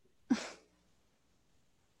about.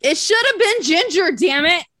 It should have been Ginger, damn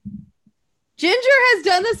it. Ginger has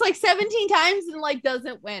done this like 17 times and like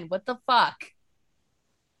doesn't win. What the fuck?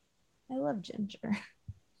 I love Ginger.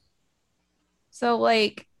 So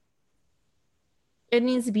like, it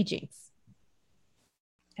needs to be Jinx.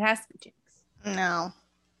 It has to be Jinx. No.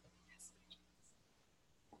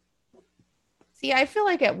 See, I feel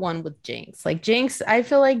like at one with Jinx. Like Jinx, I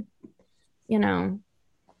feel like,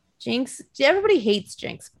 Jinx, everybody hates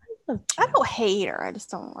Jinx. I don't hate her. I just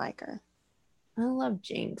don't like her. I love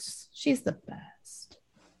Jinx. She's the best.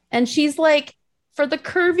 And she's like for the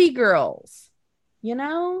curvy girls,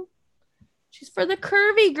 She's for the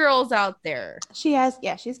curvy girls out there.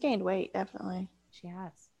 She's gained weight, definitely. She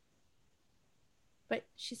has. But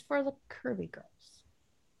she's for the curvy girls.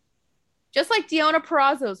 Just like Deonna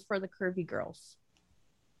Purrazzo's for the curvy girls.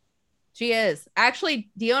 She is. Actually,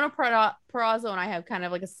 Deonna Purrazzo and I have kind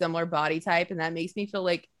of like a similar body type, and that makes me feel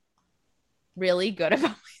like really good about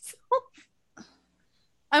myself.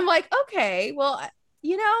 I'm like, okay, well,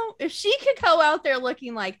 if she could go out there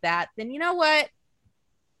looking like that, then you know what?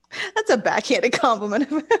 That's a backhanded compliment.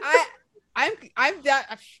 I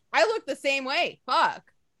look the same way.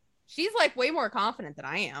 Fuck. She's like way more confident than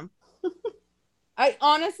I am. I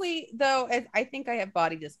honestly, though, I think I have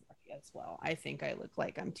body dysmorphia as well. I think I look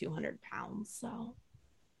like I'm 200 pounds. So,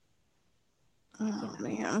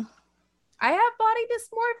 man, I have body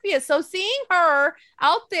dysmorphia. So seeing her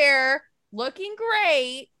out there looking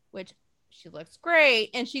great, which she looks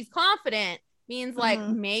great, and she's confident, means like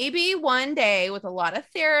maybe one day with a lot of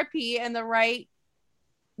therapy and the right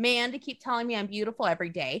man to keep telling me I'm beautiful every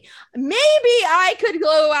day, maybe I could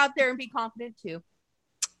go out there and be confident too.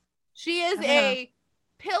 She is a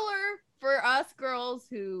pillar for us girls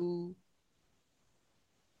who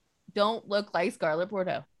don't look like Scarlett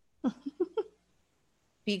Bordeaux.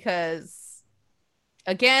 Because,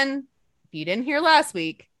 again, if you didn't hear last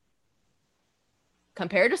week,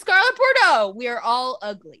 compared to Scarlett Bordeaux, we are all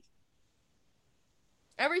ugly.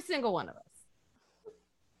 Every single one of us.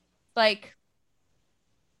 Like,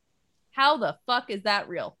 how the fuck is that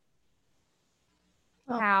real?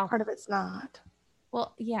 Well, how? Part of it's not.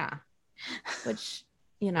 Well, yeah. Which,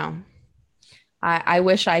 I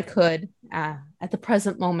wish I could, at the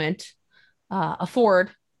present moment,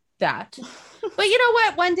 afford that. But you know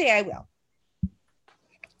what? One day I will.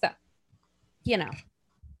 So,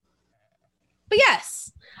 But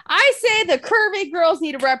yes, I say the curvy girls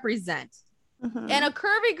need to represent. And a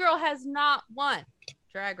curvy girl has not won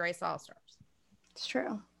Drag Race All-Stars. It's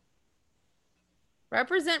true.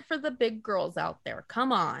 Represent for the big girls out there.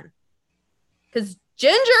 Come on. Because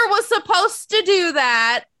Ginger was supposed to do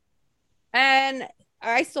that. And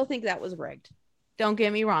I still think that was rigged. Don't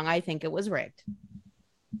get me wrong. I think it was rigged.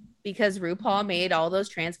 Because RuPaul made all those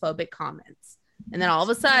transphobic comments. And then all of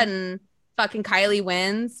a sudden, fucking Kylie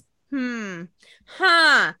wins.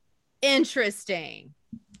 Interesting.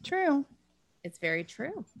 True. It's very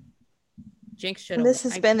true. Jinx should And have. this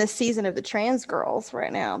has been the season of the trans girls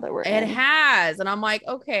right now that we're It in. has, and I'm like,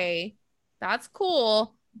 okay, that's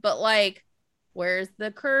cool, but like, where's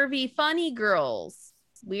the curvy, funny girls?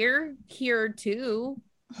 We're here too,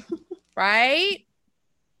 right?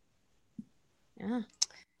 Yeah, And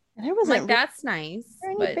there I'm like, wasn't that's nice.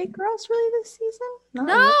 any But big girls really this season.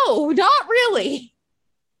 no, not really.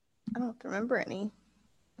 I don't remember any.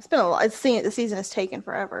 It's been a lot. It's seen the season has taken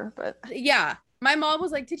forever, but Yeah, my mom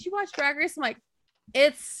was like, "Did you watch Drag Race?" I'm like,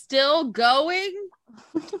 "It's still going."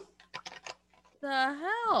 The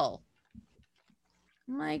hell?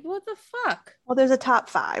 I'm like, what the fuck? well, there's a top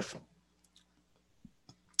 5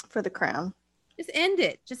 for the crown. Just end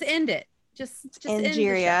it. Just end it. Just end the show.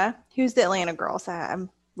 Angeria, who's the Atlanta girl, so I'm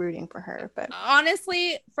rooting for her. But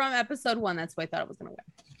honestly, from episode 1, that's who I thought it was gonna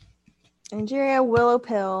win. Angeria, Willow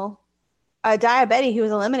Pill, Diabetes, who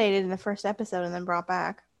was eliminated in the first episode and then brought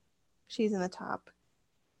back. She's in the top.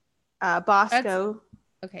 Bosco.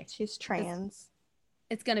 Okay. She's trans.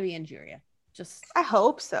 It's gonna be Angeria. Just I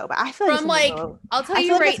hope so, but I feel like from like I'll tell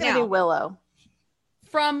you right now. Willow.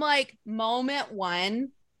 From like moment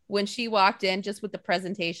 1 when she walked in, just with the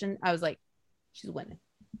presentation, I was like, she's winning.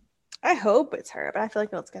 I hope it's her, but I feel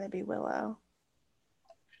like it's gonna be Willow.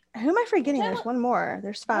 Who am I forgetting? There's one more.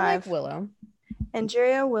 There's 5. I like Willow.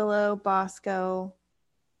 Angeria, Willow, Bosco,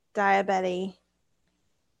 Diabetes.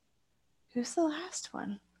 Who's the last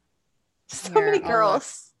one? So many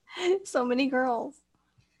girls. So many girls.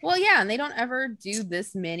 Well, yeah, and they don't ever do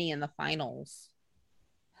this many in the finals.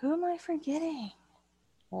 Who am I forgetting?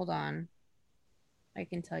 Hold on. I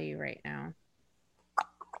can tell you right now.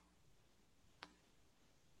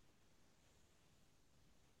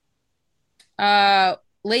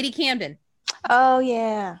 Lady Camden. Oh,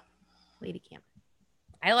 yeah. Lady Camden.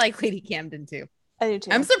 I like Lady Camden too. I do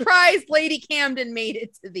too. I'm surprised Lady Camden made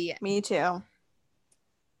it to the end. Me too.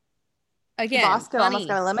 Again, Bosco almost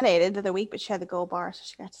got eliminated the week, but she had the gold bar, so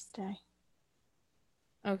she got to stay.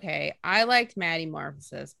 Okay, I liked Maddie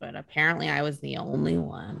Morphosis, but apparently I was the only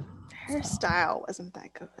one. Her style wasn't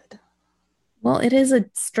that good. Well, it is a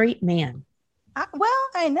straight man. Well,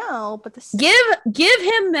 I know, but give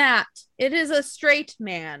him that. It is a straight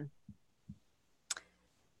man.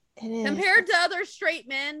 It is. Compared to other straight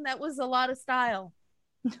men, that was a lot of style.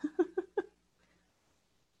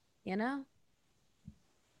 You know?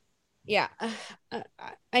 Yeah.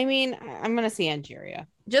 I mean, I'm going to see Angeria.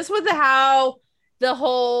 Just with how the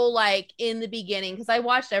whole, like, in the beginning, because I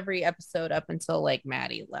watched every episode up until, like,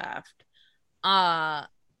 Maddie left. I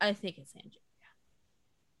think it's Angeria.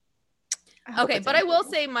 Okay, but I will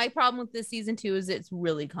say my problem with this season 2 is it's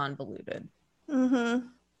really convoluted. Mm-hmm.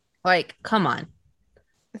 Like, come on.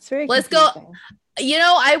 It's very Let's confusing. go. You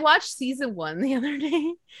know, I watched season 1 the other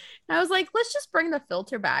day. And I was like, let's just bring the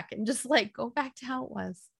filter back and just like go back to how it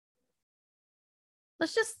was.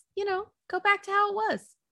 Let's just, go back to how it was.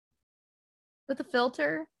 With the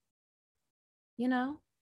filter, Yeah.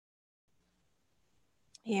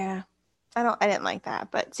 I didn't like that,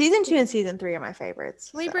 but season 2 and season 3 are my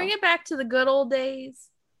favorites. Can we bring it back to the good old days?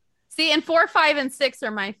 See, and 4, 5, and 6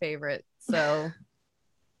 are my favorite. So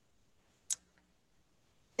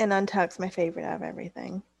and Untuck's my favorite out of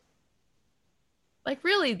everything. Like,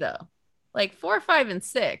 really though, like 4, 5, and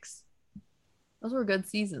 6, those were good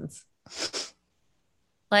seasons.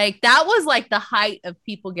 Like, that was like the height of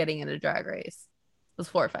people getting into Drag Race. It was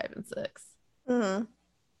 4, 5, and 6. Mm-hmm.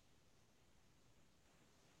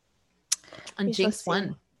 And Jinx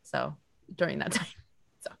won. So during that time.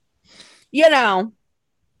 So,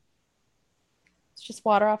 it's just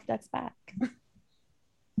water off Duck's back.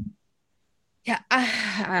 Yeah,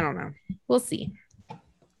 I don't know. We'll see.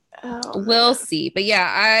 Oh, we'll see. But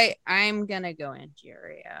yeah, I'm gonna go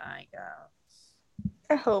Angeria, I guess.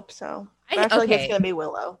 I hope so. I feel like it's gonna be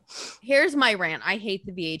Willow. Here's my rant. I hate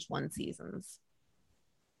the VH1 seasons.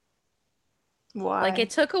 Why? Like,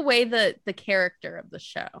 it took away the character of the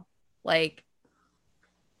show. Like,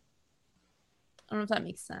 I don't know if that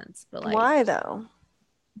makes sense, but like, why though?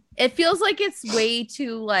 It feels like it's way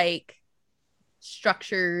too like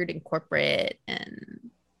structured and corporate, and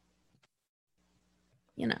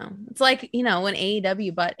it's like when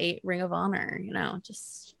AEW bought Ring of Honor,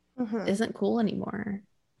 just isn't cool anymore.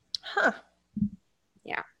 Huh?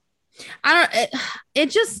 Yeah, I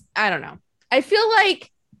don't know. I feel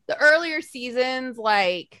like the earlier seasons,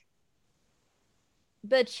 like,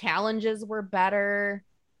 the challenges were better.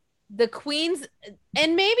 The queens,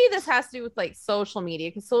 and maybe this has to do with like social media,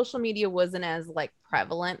 because social media wasn't as like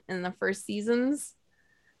prevalent in the first seasons,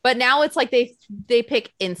 but now it's like they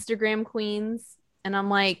pick Instagram queens, and I'm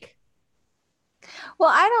like,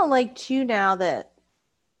 well, I don't like too now that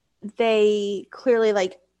they clearly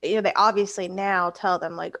like they obviously now tell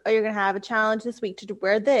them like, oh, you're gonna have a challenge this week to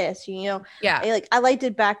wear this. Yeah. I liked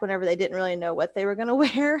it back whenever they didn't really know what they were gonna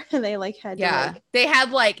wear, and they like had to like They had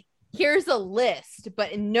like, here's a list,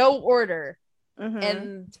 but in no order, mhm.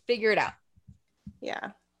 and figure it out.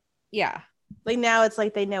 Yeah. Yeah. Like now it's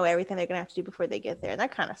like they know everything they're gonna have to do before they get there, and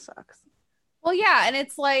that kind of sucks. Well, yeah, and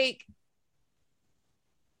it's like,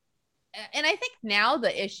 and I think now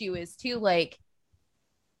the issue is too, like,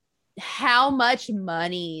 how much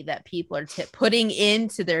money that people are putting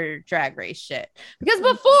into their drag race shit. Because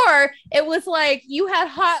before it was like you had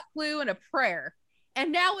hot glue and a prayer.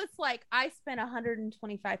 And now it's like I spent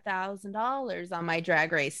 $125,000 on my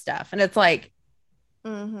drag race stuff. And it's like,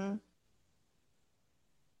 mm-hmm.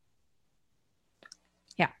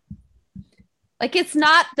 Yeah. Like it's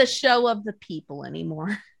not the show of the people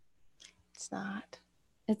anymore. It's not.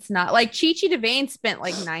 It's not. Like Chi Chi DeVayne spent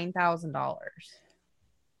like $9,000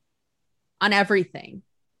 on everything.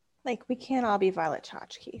 Like we can't all be Violet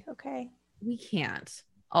Chachki, okay? We can't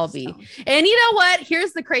all be. And you know what?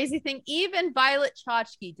 Here's the crazy thing. Even Violet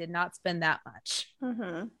Chachki did not spend that much.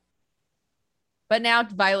 Mm-hmm. But now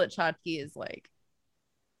Violet Chachki is like,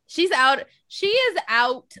 she's out. She is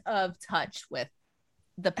out of touch with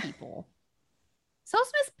the people. So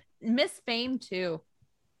is Miss Fame too.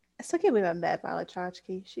 I still can't believe I met Violet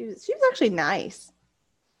Chachki. She was actually nice.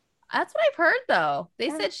 That's what I've heard though. They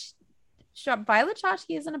said Violet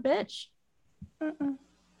Chachki isn't a bitch. Mm-mm.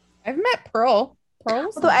 I've met Pearl.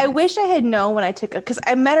 Although I wish I had known when I took it, because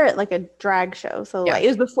I met her at like a drag show. So like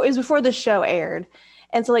it was before the show aired.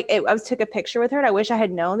 And so like I took a picture with her, and I wish I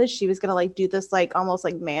had known that she was gonna like do this like almost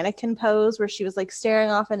like mannequin pose where she was like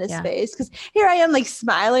staring off into space. Because here I am like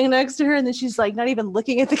smiling next to her, and then she's like not even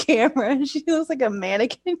looking at the camera, and she looks like a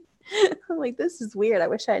mannequin. I'm like, this is weird. I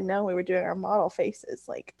wish I had known we were doing our model faces.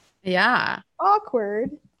 Like,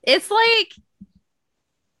 awkward. It's like,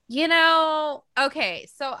 okay,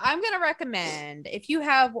 so I'm gonna recommend if you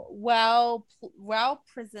have Wow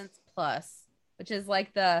Presents Plus, which is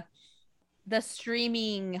like the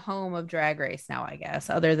streaming home of Drag Race now, I guess,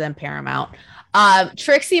 other than Paramount.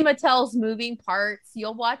 Trixie Mattel's Moving Parts,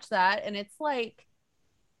 you'll watch that, and it's like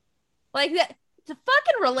that. It's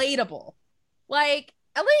fucking relatable. Like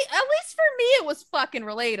at least for me, it was fucking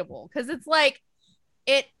relatable because it's like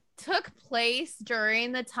it took place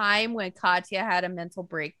during the time when Katya had a mental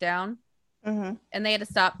breakdown, and they had to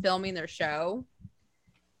stop filming their show,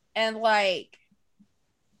 and like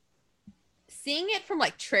seeing it from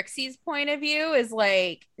like Trixie's point of view is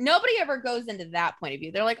like nobody ever goes into that point of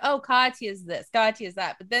view. They're like, oh, Katya is this, Katya is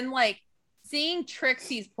that, but then like seeing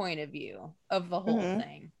Trixie's point of view of the whole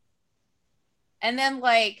thing, and then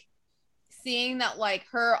like seeing that like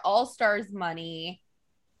her All-Stars money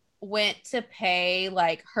went to pay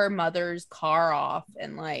like her mother's car off,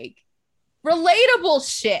 and like relatable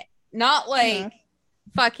shit, not like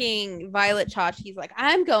fucking Violet Chachki's like,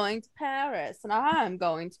 I'm going to Paris and I'm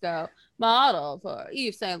going to go model for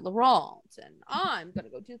Yves Saint Laurent and I'm gonna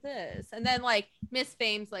go do this, and then like Miss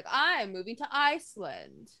Fame's like, I'm moving to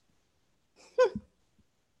Iceland.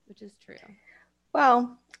 Which is true.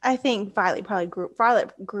 Well, I think Violet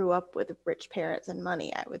grew up with rich parents and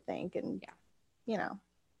money, I would think, and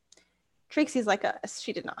Trixie's like us.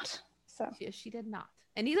 She did not. So she did not,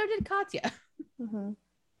 and neither did Katya.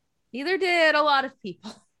 Neither did a lot of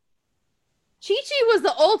people. Chi Chi was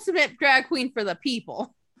the ultimate drag queen for the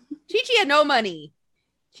people. Chi Chi had no money.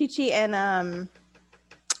 Chi Chi and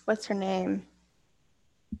what's her name?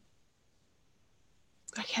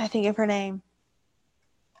 I can't think of her name.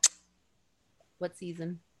 What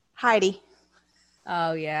season? Heidi.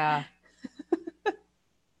 Oh yeah.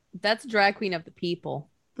 That's drag queen of the people.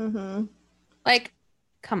 Like,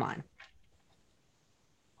 come on.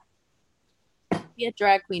 Be a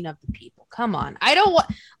drag queen of the people. Come on. I don't want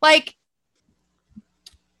like.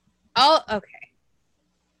 Oh, okay.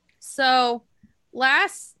 So,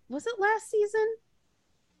 was it last season?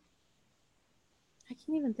 I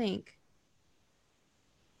can't even think.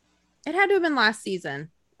 It had to have been last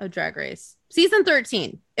season of Drag Race. Season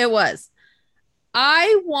 13. It was.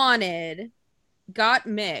 I wanted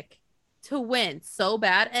Gottmik to win so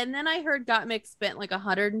bad, and then I heard Gottmik spent like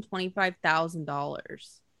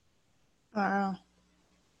 $125,000. Wow.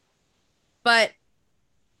 But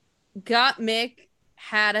Gottmik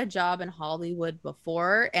had a job in Hollywood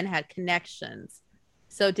before and had connections.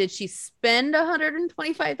 So did she spend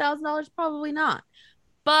 $125,000? Probably not.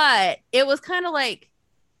 But it was kind of like,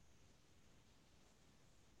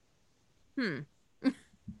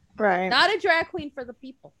 right. Not a drag queen for the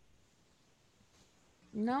people.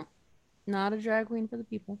 No, not a drag queen for the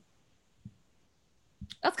people.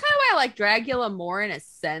 That's kind of why I like Dragula more in a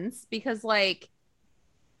sense, because like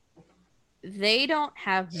they don't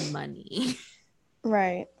have money.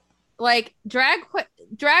 Right. Like drag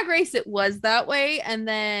race, it was that way, and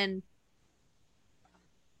then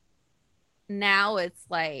now it's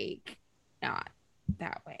like not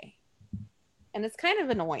that way, and it's kind of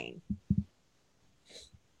annoying.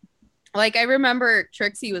 Like I remember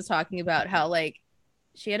Trixie was talking about how like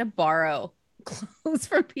she had to borrow clothes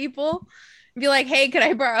from people and be like, hey, can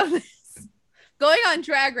I borrow this? Going on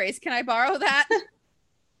Drag Race, can I borrow that?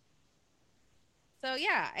 So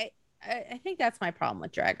yeah, I think that's my problem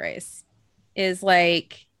with Drag Race is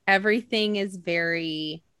like everything is it's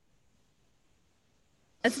very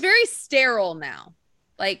sterile now.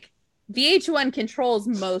 Like VH1 controls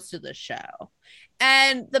most of the show.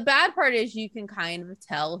 And the bad part is you can kind of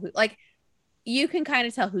tell who's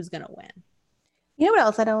gonna win. You know what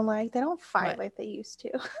else I don't like? They don't fight What? like they used to.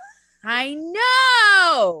 I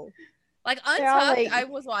know. Like They're all Untucked, like, I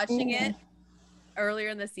was watching it earlier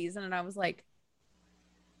in the season and I was like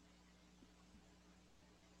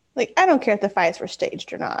I don't care if the fights were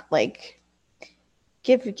staged or not. Like,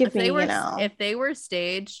 give me, if they were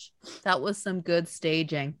staged, that was some good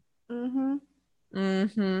staging. Mm-hmm.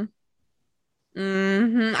 Mm-hmm.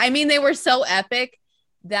 Mm-hmm. I mean, they were so epic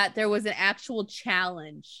that there was an actual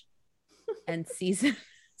challenge and season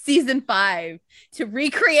 5 to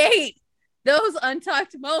recreate those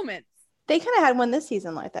Untucked moments. They kind of had one this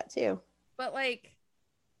season like that too. But like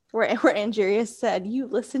where Angeria said, "You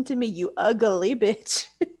listen to me, you ugly bitch."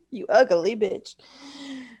 You ugly bitch.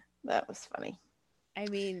 That was funny. I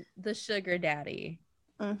mean, the sugar daddy.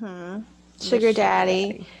 Mm-hmm. Sugar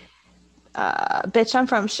daddy. Bitch, I'm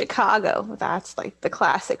from Chicago. That's like the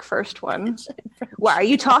classic first one. Why are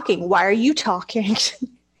you talking? Why are you talking?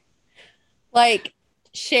 Like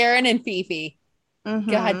Sharon and Fifi.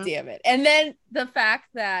 Mm-hmm. God damn it. And then the fact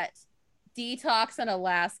that Detox in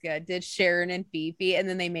Alaska did Sharon and Fifi and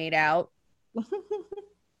then they made out.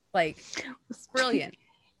 Like, it's brilliant.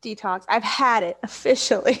 Detox. I've had it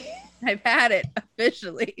officially. I've had it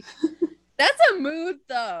officially. That's a mood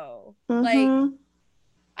though. Mm-hmm. Like,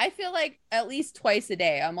 I feel like at least twice a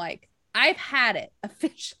day, I'm like, I've had it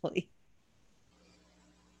officially.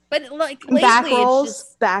 But like lately,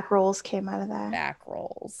 back rolls came out of that. Back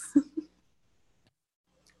rolls.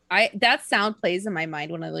 That sound plays in my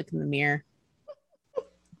mind when I look in the mirror.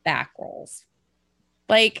 Back rolls.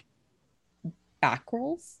 Like back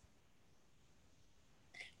rolls?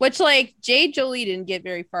 Which like Jade Jolie didn't get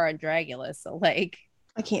very far on Dragula, so like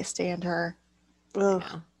I can't stand her. Ugh.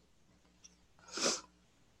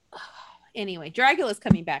 Anyway, Dragula's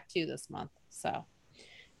coming back too this month, so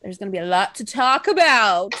there's gonna be a lot to talk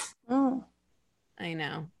about. Mm. I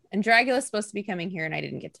know. And Dragula's supposed to be coming here and I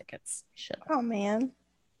didn't get tickets. Shit. Oh man.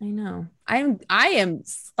 I know. I am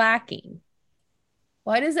slacking.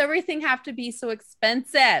 Why does everything have to be so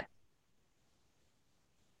expensive?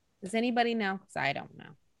 Does anybody know? Because I don't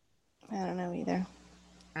know. I don't know either.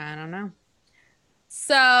 I don't know.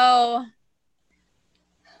 So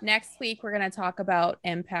next week we're going to talk about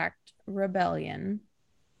Impact Rebellion.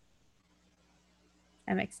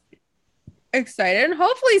 I'm excited. And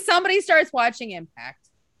hopefully somebody starts watching Impact.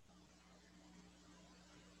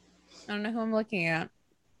 I don't know who I'm looking at.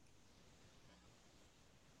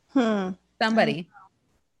 Somebody.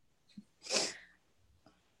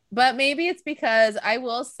 But maybe it's because I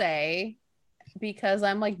will say, because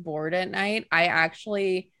I'm like bored at night, I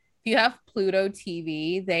actually, if you have Pluto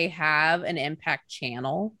TV, they have an Impact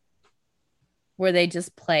channel where they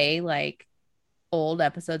just play like old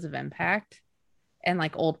episodes of Impact and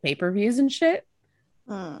like old pay-per-views and shit.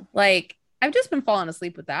 Like I've just been falling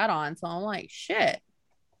asleep with that on, so I'm like, shit.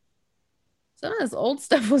 Some of this old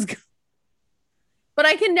stuff was good. But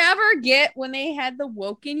I can never get when they had the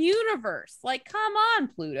Woken Universe. Like, come on,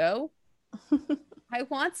 Pluto. I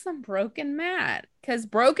want some Broken Matt. Because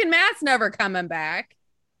Broken Matt's never coming back.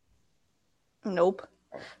 Nope.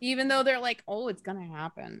 Even though they're like, oh, it's going to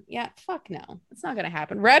happen. Yeah, fuck no. It's not going to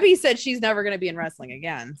happen. Rebby said she's never going to be in wrestling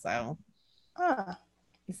again. So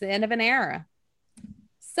it's the end of an era.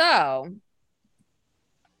 So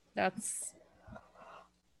that's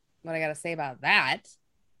what I got to say about that.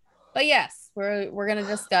 But yes, we're going to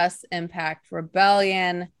discuss Impact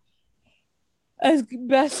Rebellion as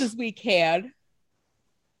best as we can.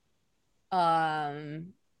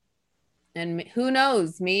 And who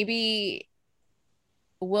knows, maybe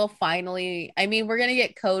we'll finally, I mean, we're going to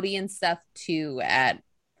get Cody and Seth too at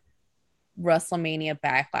WrestleMania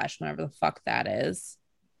Backlash, whenever the fuck that is.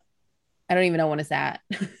 I don't even know when it's at.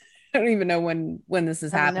 I don't even know when this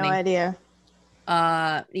is happening. No idea.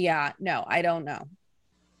 Yeah, no, I don't know.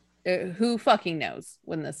 Who fucking knows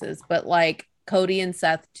when this is, but like Cody and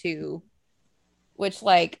Seth too, which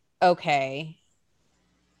like okay.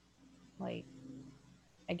 Like,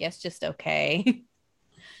 I guess just okay.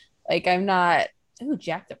 Like, I'm not. Ooh,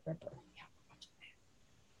 Jack the Ripper.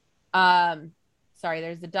 Yeah. Sorry,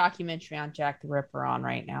 there's a documentary on Jack the Ripper on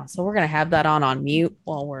right now, so we're gonna have that on mute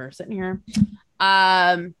while we're sitting here.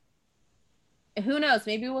 Um, who knows?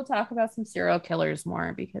 Maybe we'll talk about some serial killers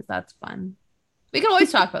more because that's fun. We can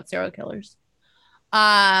always talk about serial killers.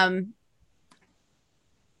 Um,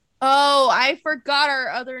 oh, I forgot our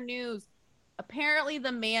other news. Apparently,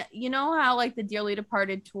 the man, you know how like the Dearly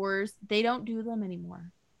Departed tours, they don't do them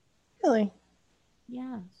anymore. Really?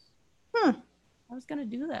 Yes. Hmm. I was gonna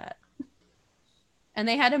do that. And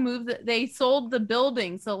they had to move they sold the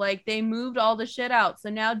building, so like they moved all the shit out. So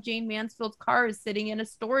now Jane Mansfield's car is sitting in a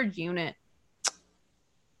storage unit.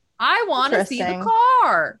 I want to see the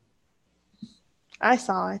car. I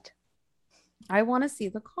saw it. I want to see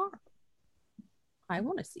the car. I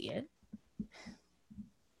want to see it.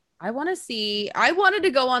 I wanted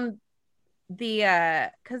to go on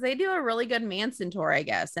the because they do a really good Manson tour, I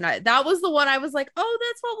guess. And that was the one I was like, oh,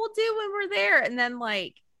 that's what we'll do when we're there. And then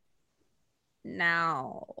like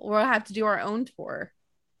now we'll have to do our own tour.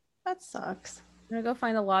 That sucks. I'm gonna go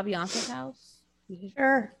find the LaBianca's house.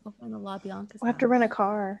 Sure. Go find the LaBianca's We'll have to rent a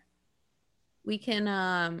car. We can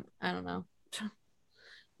I don't know.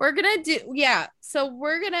 We're gonna do so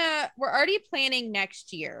we're already planning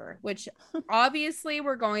next year, which obviously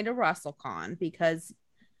we're going to WrestleCon because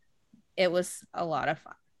it was a lot of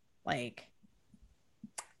fun. Like,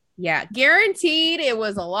 yeah, guaranteed it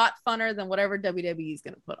was a lot funner than whatever WWE is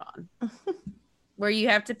gonna put on. Where you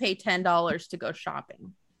have to pay $10 to go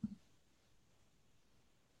shopping.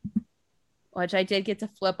 Which I did get to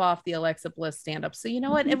flip off the Alexa Bliss stand-up. So you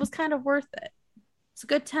know what? It was kind of worth it. It's a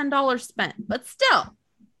good $10 spent. But still,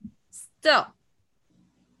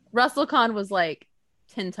 WrestleCon was like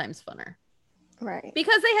 10 times funner. Right.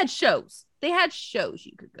 Because they had shows. They had shows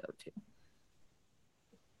you could go to.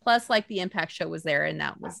 Plus, like, the Impact show was there, and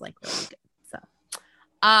that was, like, really good. So,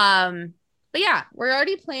 but yeah, we're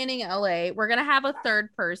already planning LA. We're going to have a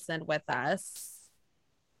third person with us.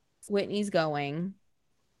 Whitney's going.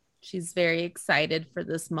 She's very excited for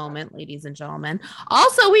this moment, ladies and gentlemen.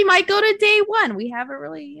 Also, we might go to day one. We haven't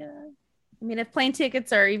really, I mean, if plane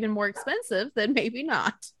tickets are even more expensive, then maybe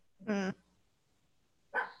not. It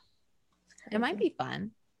might be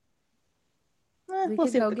fun. We'll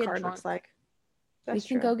see what the card looks like. We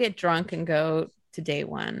can go get drunk and go to day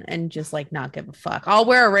one and just like not give a fuck. I'll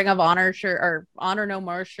wear a Ring of Honor shirt or Honor No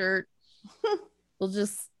More shirt.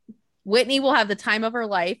 Whitney will have the time of her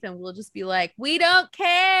life and we'll just be like, we don't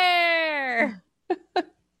care.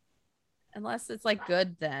 Unless it's like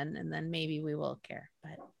good then, and then maybe we will care.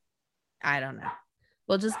 But I don't know.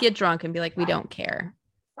 We'll just get drunk and be like, we don't care.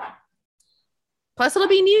 Plus it'll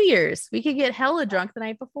be New Year's. We could get hella drunk the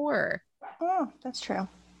night before. Oh, that's true.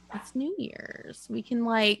 It's New Year's. We can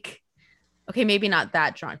like, okay, maybe not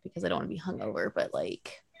that drunk because I don't want to be hungover, but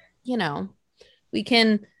like, you know, we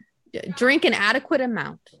can drink an adequate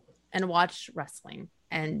amount and watch wrestling.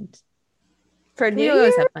 And for New Year's,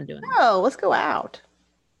 always have fun doing that. Oh, let's go out.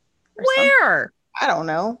 Where? I don't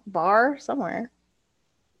know. Bar somewhere.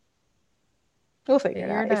 We'll figure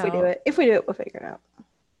it out. If we do it, we'll figure it out.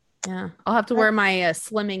 Yeah, I'll have to wear my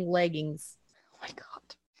slimming leggings. Oh my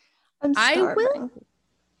god, I'm starving. I will.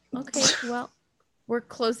 Okay, well, we're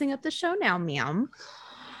closing up the show now, ma'am.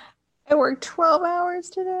 I worked 12 hours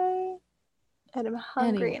today, and I'm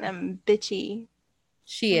hungry and I'm bitchy.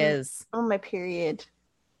 She is on my period.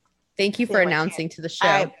 Thank you for announcing to the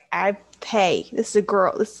show. I pay. This is a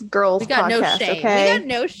girl. This is girls. We got podcast, no shame. Okay? We got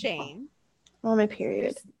no shame. On my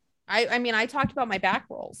period. I mean, I talked about my back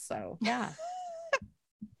rolls, so yeah.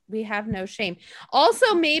 We have no shame.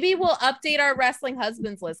 Also, maybe we'll update our wrestling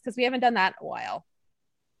husbands list because we haven't done that in a while.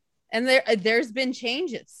 And there's been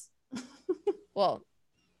changes. Well,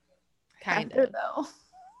 kind of though.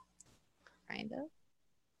 Kind of.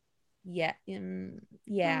 Yeah.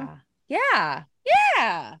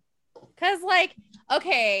 Yeah. Because like,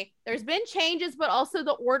 okay, there's been changes, but also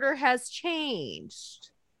the order has changed.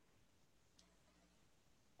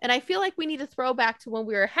 And I feel like we need to throw back to when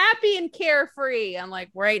we were happy and carefree. I'm like,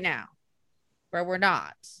 right now, where we're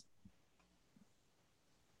not.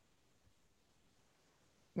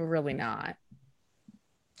 We're really not.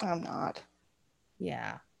 I'm not.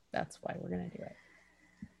 Yeah, that's why we're going to do it.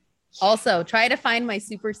 Also, try to find my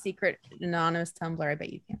super secret anonymous Tumblr. I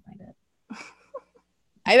bet you can't find it.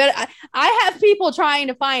 I have people trying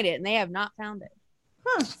to find it and they have not found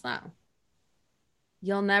it. So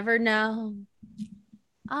you'll never know.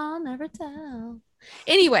 I'll never tell.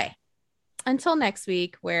 Anyway, until next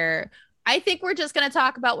week, where I think we're just going to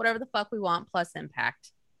talk about whatever the fuck we want plus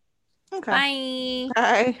Impact. Okay. Bye.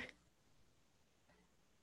 Bye.